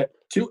Africa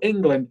to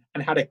England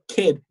and had a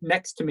kid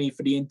next to me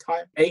for the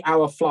entire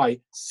 8-hour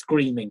flight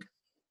screaming.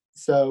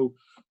 So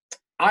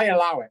I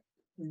allow it.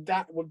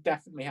 That would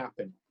definitely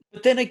happen.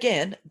 But then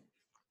again,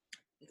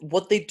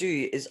 what they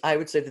do is, I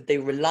would say that they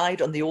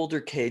relied on the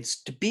older kids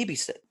to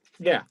babysit.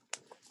 Yeah.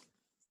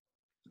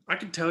 I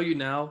can tell you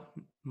now,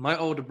 my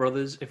older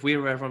brothers, if we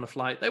were ever on a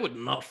flight, they would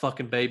not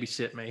fucking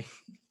babysit me.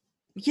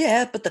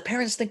 Yeah, but the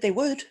parents think they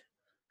would.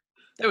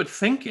 They would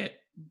think it,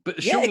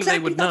 but Yeah, surely exactly,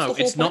 they would that's know the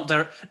whole it's not point.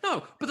 their.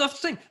 No, but that's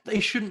the thing. They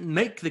shouldn't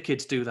make the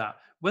kids do that.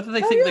 Whether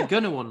they Oh, think yeah. they're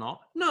gonna or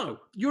not. No,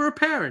 you're a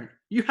parent.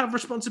 You have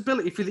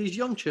responsibility for these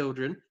young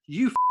children.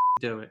 You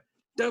do it.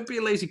 Don't be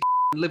a lazy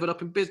and live it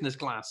up in business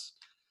class.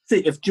 See,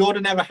 if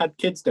Jordan ever had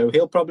kids, though,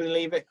 he'll probably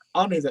leave it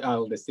on his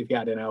eldest if he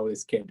had an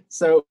eldest kid.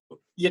 So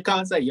you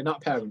can't say you're not a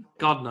parent.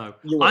 God no.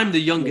 You will. I'm the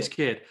You youngest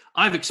kid.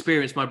 I've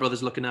experienced my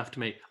brothers looking after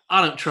me.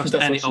 I don't trust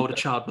That's any what she older said.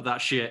 child with that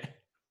shit.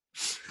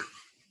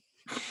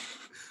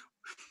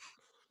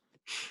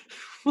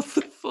 What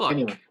the fuck?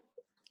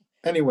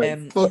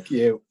 Anyway, fuck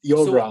you.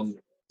 You're so- wrong.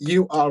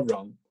 You are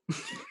wrong.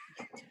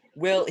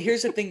 Well,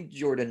 here's the thing,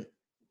 Jordan.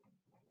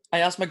 I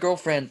asked my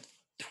girlfriend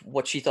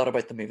what she thought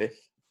about the movie.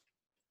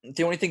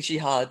 The only thing she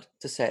had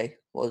to say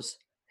was,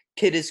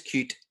 "Kid is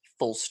cute,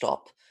 full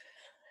stop."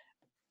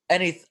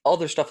 Any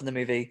other stuff in the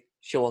movie,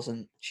 she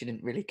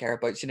didn't really care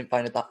about. She didn't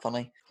find it that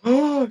funny.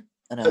 I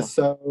know.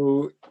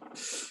 So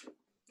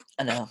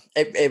I know.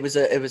 It was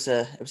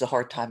a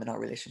hard time in our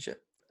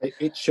relationship.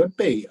 it should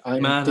be.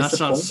 I'm Man, that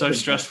sounds disappointed so in her.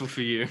 stressful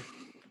for you.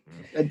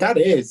 That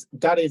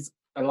is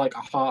like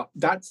a heart.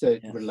 That's a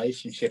Yeah.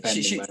 relationship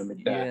ending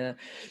moment there. Yeah.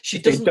 She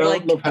If they doesn't don't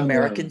like love Home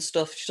American Alone.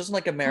 stuff. She doesn't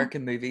like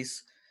American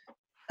movies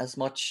as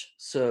much.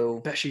 So,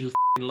 Bet she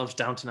loves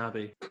Downton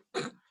Abbey.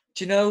 do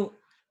you know?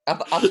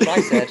 That's what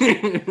I said.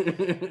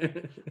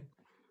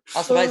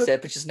 That's what I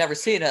said, but she's never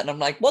seen it, and I'm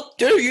like, "What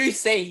do you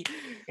see?"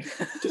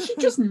 Does she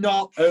just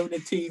not own a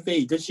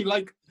TV? Does she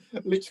like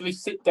literally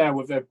sit there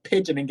with a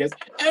pigeon and goes,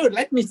 "Oh,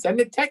 let me send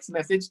a text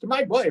message to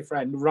my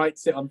boyfriend,"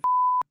 writes it on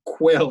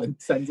quill and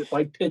sends it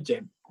by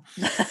pigeon?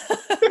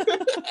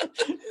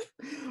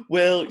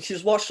 Well,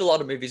 she's watched a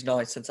lot of movies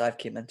now since I've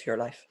came into her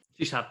life.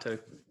 She's had to.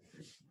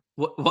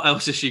 What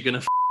else is she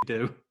gonna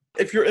do?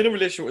 If you're in a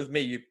relationship with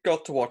me, you've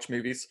got to watch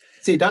movies.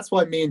 See, that's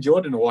why me and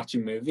Jordan are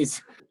watching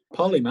movies.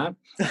 Polly, man.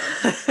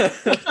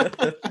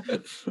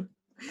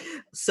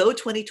 So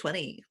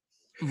 2020.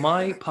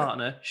 My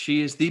partner,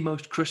 she is the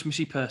most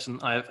Christmassy person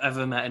I have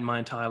ever met in my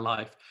entire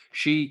life.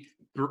 She's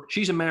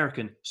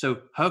American, so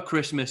her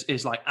Christmas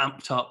is like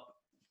amped up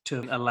to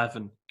an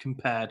 11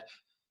 compared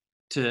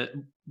to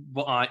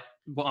what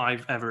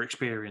I've ever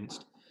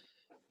experienced.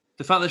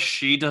 The fact that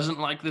she doesn't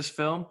like this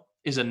film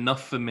is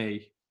enough for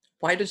me.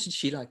 Why doesn't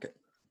she like it?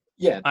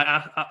 Yeah.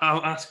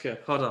 I'll ask her.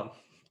 Hold on.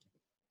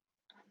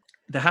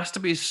 There has to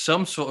be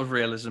some sort of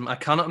realism. I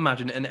cannot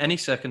imagine in any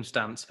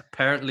circumstance a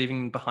parent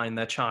leaving behind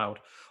their child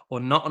or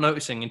not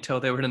noticing until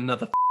they were in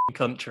another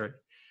country.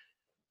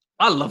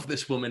 I love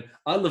this woman.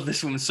 I love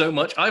this woman so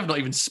much. I've not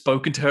even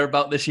spoken to her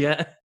about this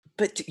yet.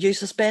 But you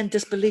suspend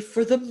disbelief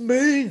for the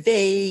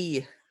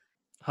movie.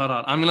 Hold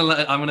on. I'm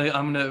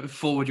gonna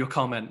forward your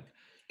comment.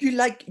 You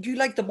like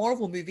the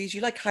Marvel movies.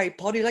 You like Harry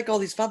Potter. You like all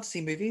these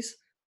fantasy movies.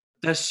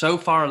 There's so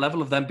far a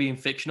level of them being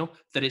fictional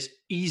that it's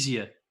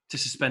easier to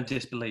suspend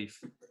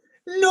disbelief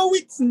No,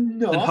 it's than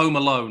not. Home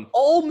Alone.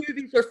 All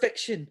movies are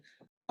fiction.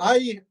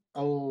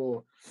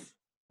 Oh,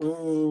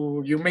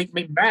 you make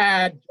me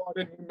mad,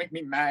 Jordan. You make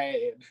me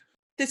mad.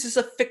 This is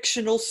a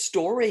fictional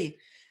story.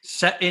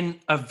 Set in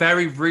a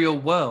very real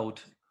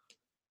world.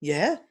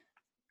 Yeah.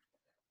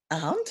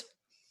 And?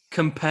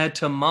 Compared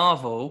to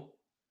Marvel,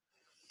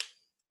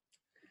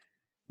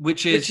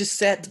 which Which is is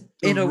set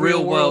the in a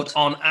real world.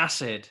 on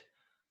acid.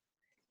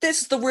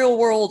 This is the real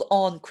world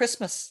on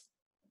Christmas.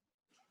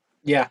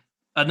 Yeah.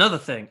 Another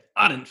thing,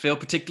 I didn't feel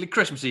particularly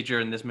Christmassy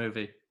during this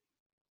movie.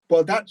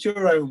 Well, that's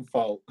your own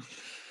fault.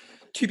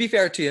 To be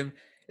fair to him,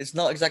 it's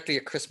not exactly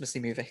a Christmassy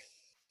movie.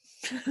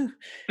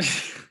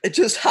 It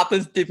just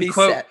happens to be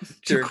set To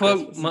during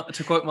quote Christmas.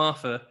 to quote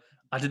Martha,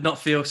 I did not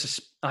feel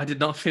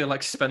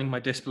like suspending my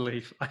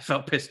disbelief. I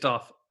felt pissed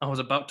off. I was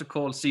about to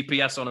call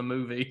CPS on a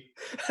movie.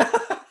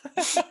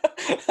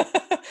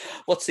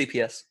 What's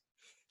CPS?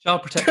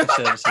 Child Protective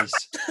Services.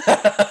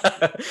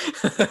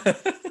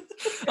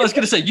 I was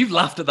going to say, you've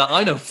laughed at that.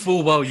 I know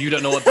full well you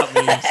don't know what that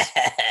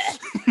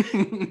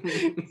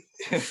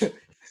means.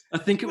 I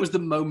think it was the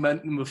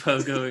momentum of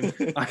her going,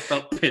 I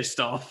felt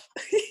pissed off.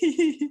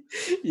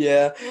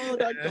 Yeah. Oh,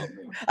 that got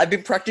me. I've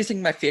been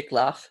practicing my fake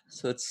laugh,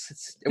 so it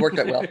worked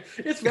out well.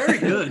 It's very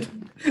good.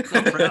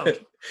 I'm proud.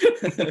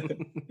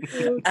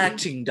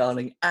 Acting,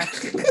 darling,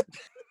 acting.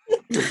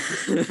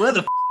 Where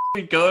the are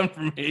we going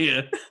from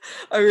here?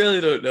 I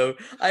really don't know.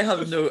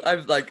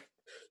 I've like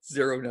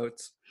zero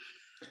notes.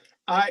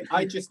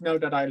 I just know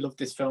that I love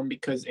this film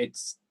because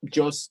it's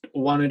just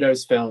one of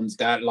those films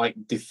that like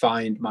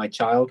defined my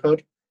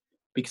childhood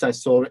because I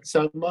saw it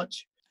so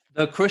much.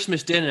 The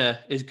Christmas dinner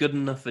is good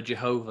enough for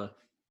Jehovah.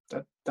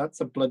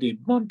 That's a bloody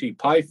Monty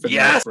Python.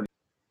 Yes! reference.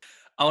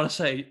 I want to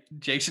say,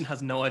 Jason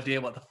has no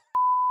idea what the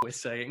we're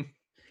saying.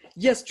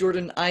 Yes,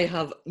 Jordan, I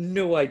have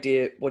no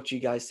idea what you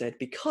guys said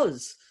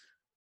because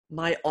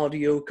my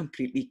audio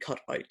completely cut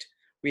out.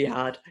 We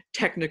had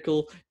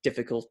technical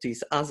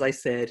difficulties, as I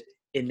said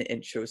in the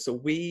intro. So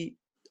we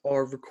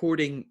are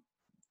recording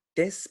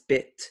this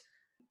bit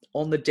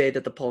on the day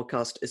that the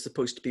podcast is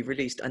supposed to be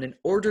released. And in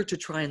order to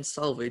try and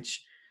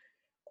salvage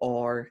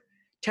our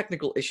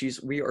technical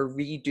issues, we are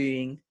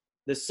redoing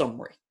the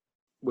summary.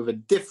 With a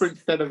different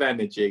set of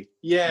energy.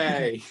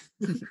 Yay!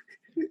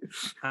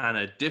 And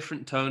a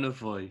different tone of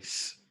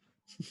voice.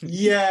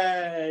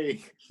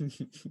 Yay!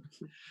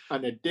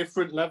 And a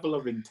different level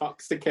of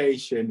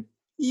intoxication.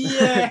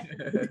 Yeah!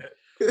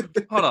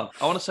 Hold on.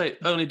 I want to say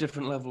only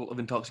different level of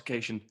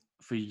intoxication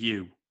for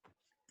you.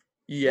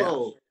 Yeah.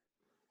 Well,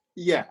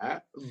 yeah,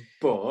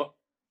 but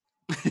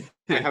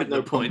I have no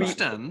The point comeback.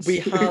 stands.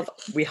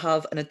 we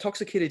have an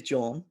intoxicated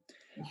John.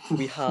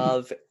 We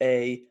have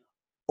a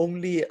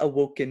only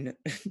awoken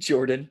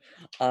Jordan,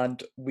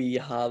 and we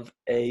have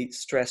a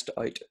stressed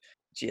out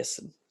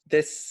Jason.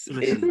 This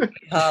Listen.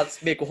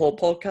 has Make a Whole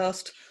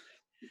podcast.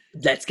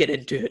 Let's get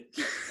into it.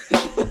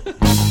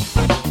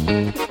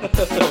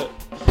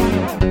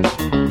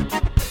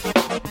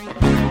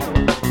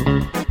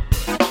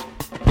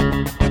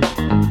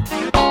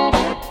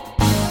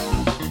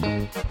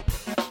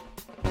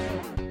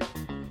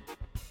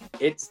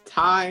 It's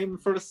time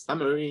for a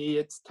summary.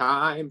 It's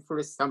time for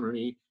a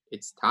summary.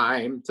 It's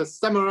time to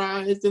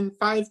summarize in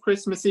 5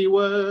 Christmassy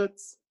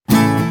words.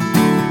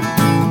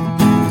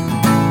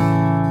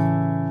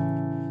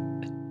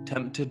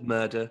 Attempted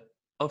murder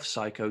of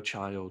psycho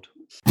child.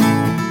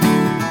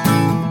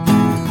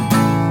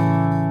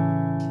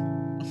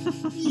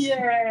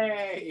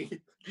 Yay!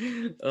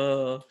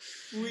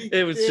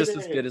 It was just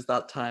as good as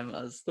that time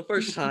as the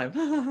first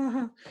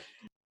time.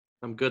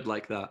 I'm good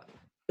like that.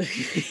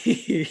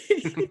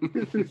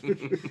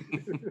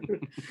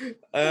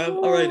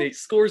 Alrighty,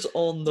 scores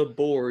on the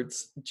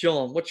boards.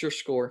 John, what's your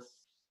score?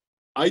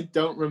 I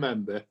don't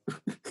remember.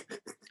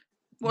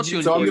 What's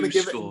your So I'm new going to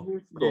give score? it a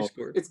new New score.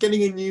 score. It's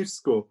getting a new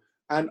score.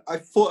 And I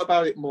thought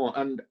about it more,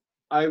 and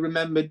I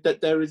remembered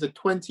that there is a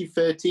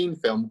 2013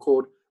 film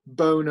called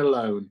Bone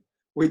Alone,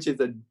 which is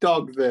a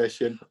dog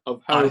version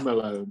of Home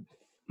Alone.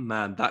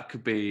 Man, that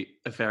could be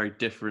a very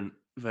different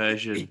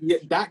version Yeah,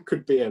 that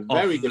could be a of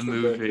very the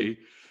different version. movie.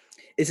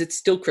 Is it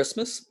still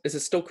Christmas? Is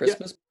it still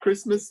Christmas?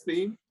 Christmas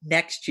theme.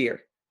 Next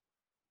year.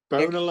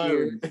 Bone Next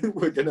alone.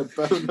 We're gonna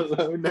bone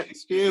alone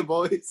next year,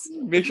 boys.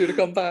 Make sure to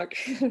come back.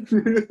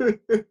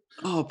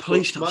 Oh,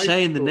 please stop my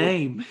saying the score-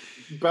 name.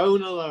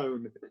 Bone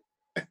alone.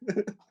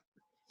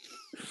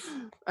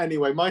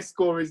 Anyway, my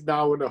score is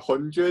now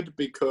 100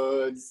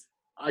 because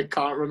I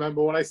can't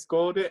remember what I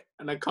scored it,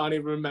 and I can't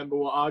even remember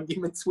what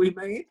arguments we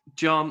made.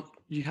 John,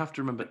 you have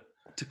to remember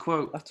to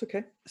quote That's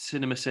okay.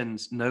 Cinema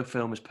Sins, no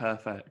film is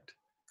perfect.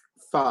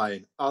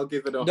 Fine, I'll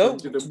give it No,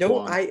 101.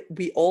 no,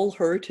 we all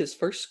heard his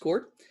first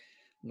score.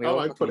 We all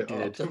I put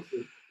fucking it did. up.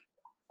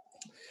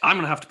 I'm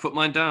gonna have to put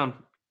mine down.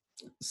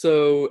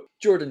 So,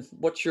 Jordan,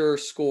 what's your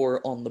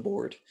score on the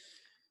board?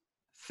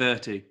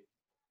 30.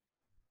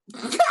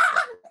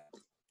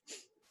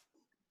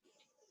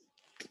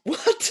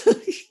 What?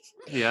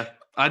 Yeah,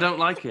 I don't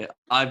like it.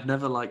 I've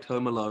never liked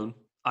Home Alone.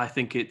 I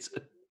think it's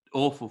an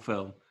awful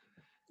film.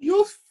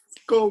 Your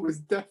score was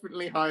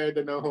definitely higher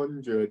than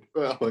 100.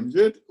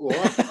 100?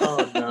 What?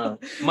 Oh no.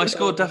 My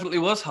score definitely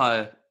was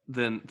higher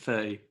than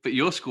 30, but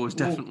your score is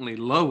definitely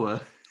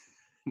lower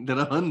than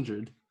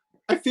 100.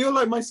 I feel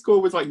like my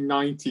score was like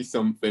 90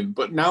 something,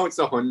 but now it's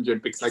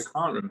 100 because I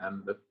can't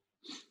remember.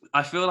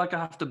 I feel like I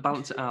have to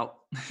balance it out.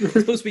 I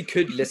suppose we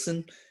could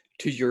listen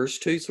to yours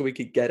too, so we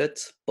could get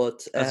it.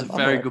 But That's a I'm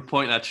very alright. good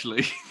point,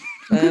 actually.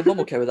 I'm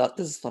okay with that.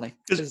 This is funny.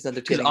 This is Because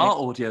entertaining. our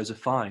audios are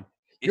fine.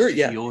 It's Yours- just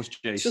yeah, yours,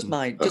 Jason. It's just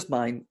mine. Just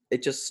mine.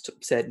 It just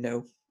said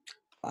no,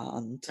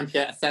 and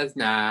Computer says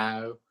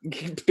no.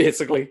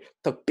 basically,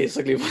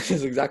 what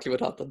is exactly what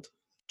happened.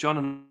 John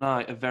and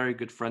I are very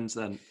good friends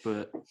then,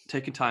 but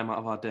taking time out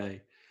of our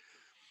day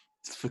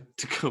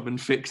to come and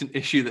fix an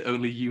issue that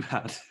only you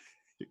had.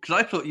 Because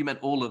I thought you meant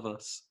all of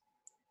us.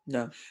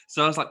 No,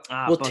 So I was like,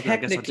 Well, bugger, I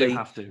guess I do technically-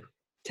 have to.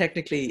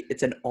 technically,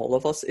 it's an all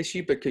of us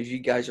issue because you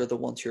guys are the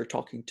ones who are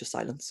talking to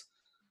silence.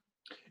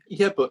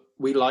 Yeah, but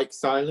we like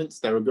silence.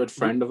 They're a good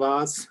friend of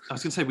ours. I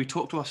was going to say, we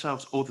talk to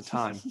ourselves all the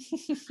time.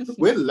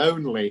 We're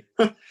lonely.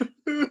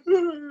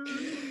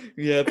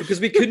 Yeah, because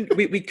we couldn't.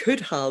 We could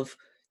have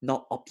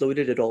not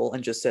uploaded it all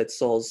and just said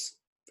Saul's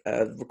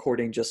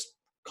recording just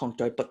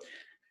conked out, but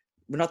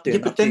we're not doing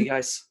Yeah, but that to you then-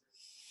 guys.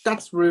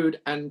 That's rude,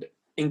 and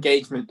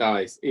engagement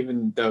dies.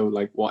 Even though,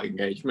 like, what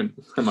engagement?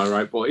 Am I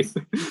right, boys?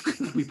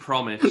 We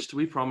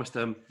promised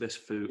them this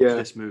food, Yeah.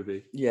 this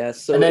movie. Yeah,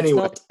 so And it's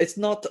anyway- it's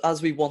not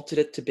as we wanted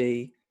it to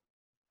be,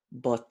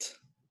 but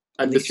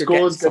And the least you're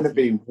getting score's going to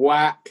something. be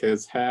whack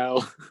as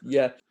hell.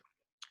 yeah,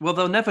 Well,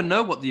 they'll never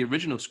know what the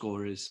original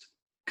score is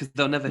because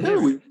they'll never No,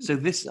 hear we- it. So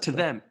this Exactly. to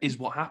them is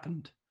what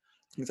happened.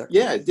 exactly.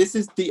 Yeah, this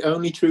is the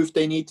only truth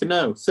they need to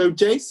know. So,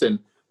 Jason,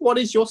 what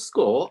is your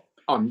score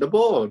on the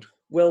board?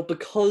 Well,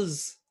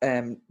 because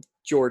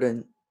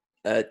Jordan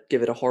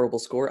gave it a horrible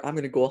score, I'm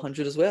going to go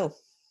 100 as well.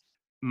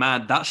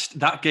 Man,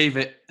 that gave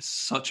it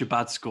such a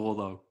bad score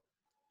though.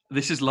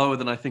 This is lower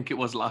than I think it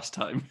was last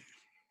time.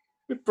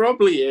 It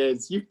probably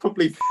is. You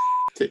probably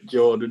f***ed it,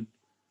 Jordan.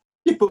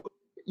 Yeah, but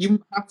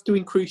you have to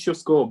increase your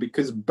score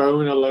because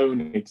Bone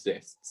Alone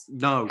exists.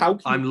 No, How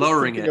can I'm you put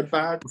lowering something it a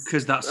bad,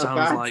 because that a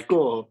sounds bad like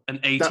score? an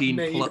that 18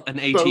 made an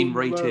 18 Bone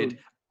rated Alone.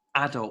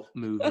 adult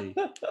movie.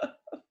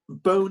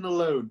 Bone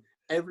Alone,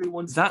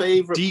 everyone's That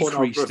favorite decreased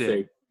pornography.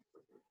 it.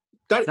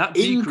 That That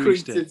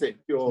decreased increases it,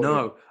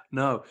 Jordan.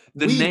 No.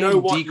 The We know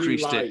name what you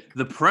decreased it. like.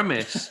 The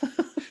premise.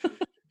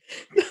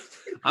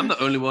 I'm the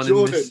only one in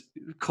Jordan. this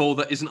call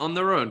that isn't on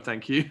their own.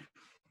 Thank you.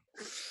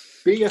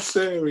 Be a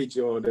furry,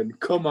 Jordan.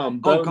 Come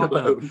on, Oh, Bone God, no.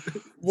 Alone.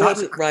 What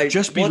That's- is- right?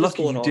 Just be what is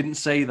lucky going you on? didn't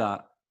say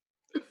that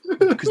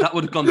because that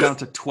would have gone down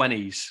to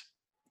 20s.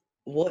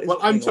 What is Well,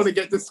 I'm going trying to on?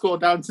 get the score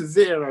down to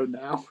 0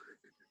 now.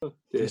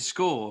 The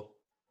score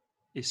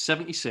is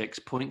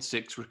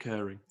 76.6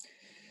 recurring.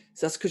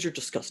 So that's because you're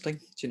disgusting.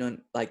 Do you know?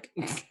 Like,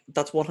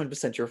 that's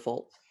 100% your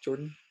fault,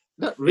 Jordan.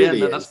 That really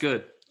yeah, no, is. that's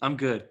good. I'm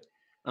good.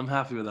 I'm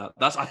happy with that.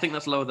 I think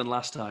that's lower than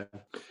last time.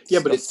 Yeah,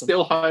 but it's Disgusting.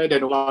 still higher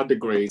than all our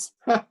degrees.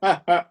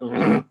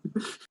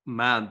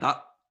 Man,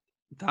 that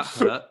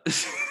hurt.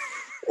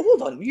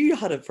 Hold on, you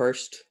had it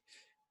first.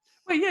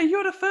 Wait, yeah, you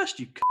had it first.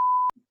 You.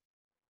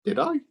 Did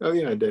I? Oh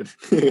yeah, I did.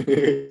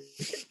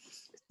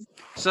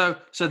 So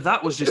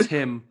that was just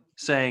him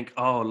saying,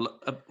 "Oh,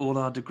 all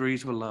our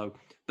degrees were low,"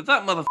 but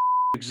that mother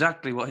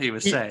exactly what he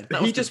was saying. That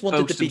He was just wanted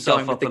to boast be himself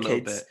down with up the a little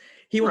kids. bit.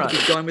 He wanted to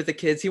Right. be down with the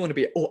kids. He wanted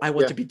to be, oh, I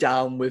want Yeah. to be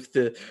down with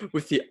the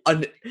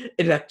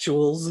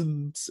intellectuals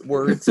and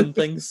words and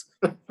things.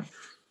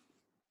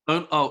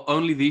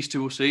 Only these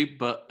two will see,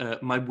 but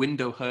my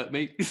window hurt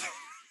me.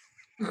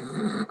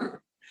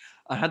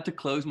 I had to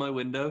close my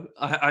window.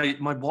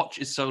 My watch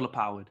is solar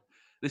powered.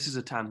 This is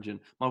a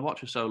tangent. My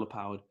watch is solar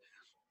powered,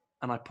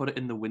 and I put it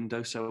in the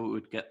window so it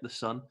would get the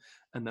sun.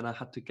 And then I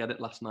had to get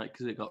it last night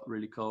because it got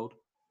really cold.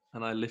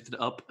 And I lifted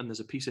it up, and there's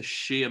a piece of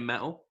sheer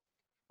metal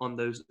on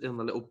the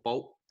little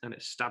bolt, and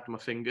it stabbed my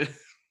finger,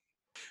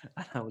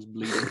 and I was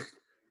bleeding.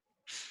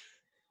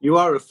 You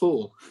are a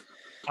fool.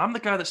 I'm the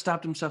guy that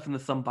stabbed himself in the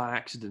thumb by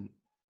accident.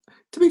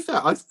 To be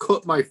fair, I've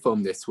cut my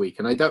thumb this week,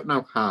 and I don't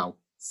know how.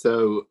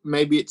 So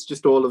maybe it's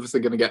just all of us are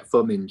going to get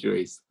thumb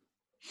injuries.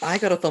 I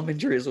got a thumb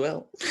injury as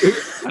well.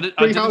 I didn't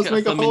Treehouse get a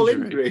make a thumb whole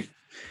injury. injury.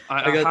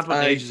 I had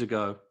one ages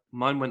ago.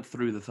 Mine went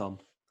through the thumb.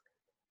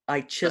 I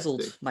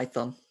chiseled Interesting. my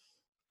thumb.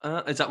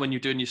 Is that when you're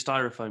doing your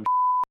styrofoam?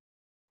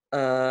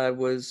 I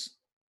was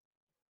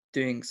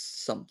doing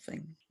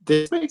something.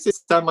 This makes it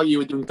sound like you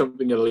were doing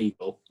something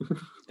illegal.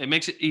 It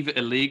makes it either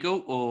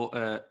illegal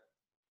or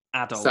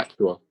adult.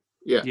 Sexual.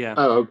 Yeah. Yeah.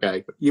 Oh,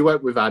 okay. You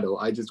went with adult.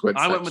 I just went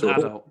I sexual. went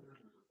with adult.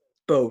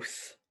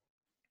 Both.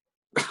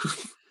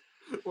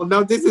 Well,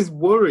 now this is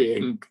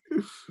worrying.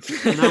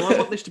 No, I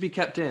want this to be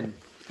kept in.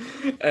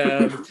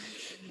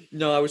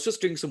 No, I was just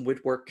doing some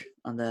woodwork,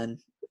 and then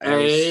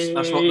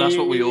That's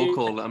what we all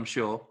call it, I'm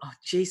sure. oh,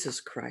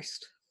 Jesus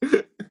Christ.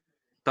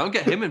 Don't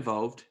get him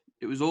involved.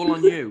 It was all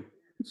on you.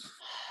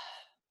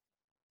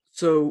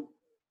 So,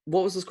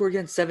 what was the score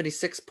again?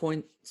 76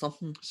 point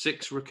something?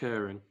 6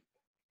 recurring.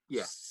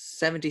 Yeah.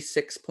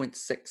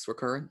 76.6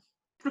 recurring.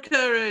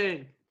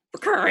 Recurring.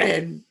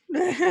 Recurring!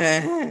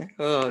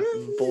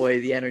 Oh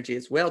boy, the energy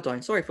is well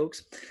down. Sorry,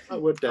 folks. Oh,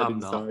 we're dead I'm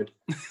not. inside.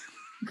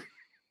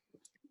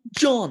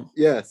 John,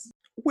 Yes.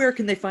 where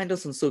can they find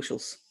us on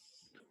socials?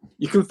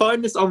 You can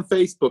find us on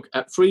Facebook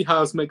at Free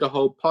Halves Make a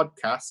Whole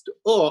Podcast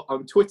or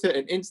on Twitter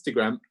and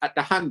Instagram at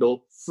the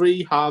handle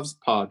Free Halves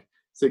Pod.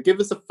 So give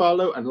us a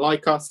follow and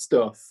like our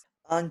stuff.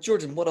 And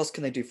Jordan, what else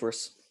can they do for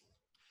us?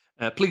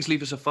 Please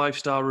leave us a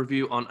 5-star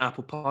review on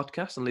Apple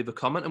Podcasts and leave a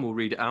comment and we'll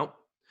read it out.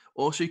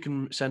 Also, you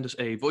can send us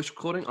a voice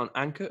recording on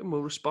Anchor and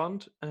we'll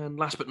respond. And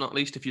last but not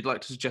least, if you'd like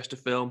to suggest a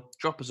film,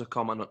 drop us a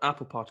comment on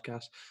Apple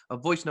Podcasts, a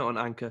voice note on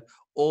Anchor,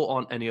 or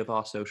on any of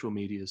our social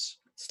medias.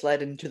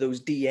 Slide into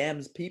those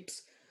DMs,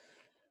 peeps.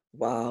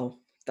 Wow,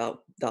 that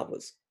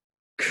was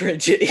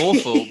cringy.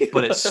 Awful,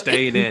 but it's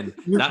staying in.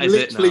 You've That is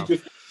it now. literally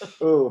just-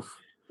 oh,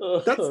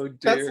 Oh, that's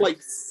dear.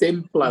 like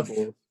simp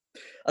level.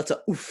 That's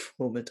a oof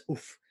moment.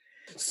 Oof.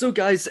 So,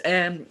 guys,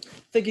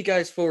 thank you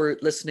guys for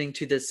listening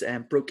to this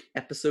broke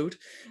episode.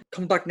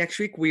 Come back next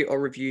week. We are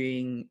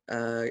reviewing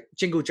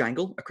Jingle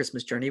Jangle: A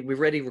Christmas Journey. We've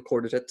already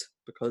recorded it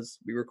because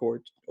we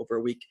record over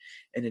a week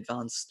in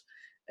advance.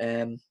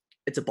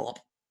 It's a bop.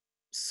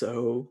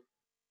 So,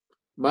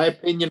 My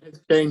opinion has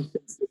changed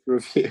since this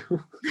review.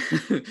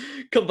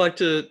 come back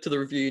to the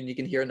review and you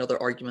can hear another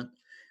argument.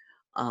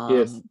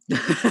 Yes.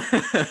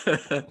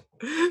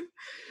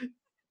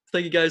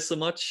 Thank you guys so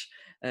much.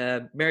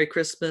 Merry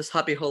Christmas,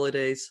 happy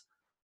holidays,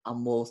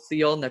 and we'll see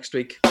you all next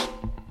week.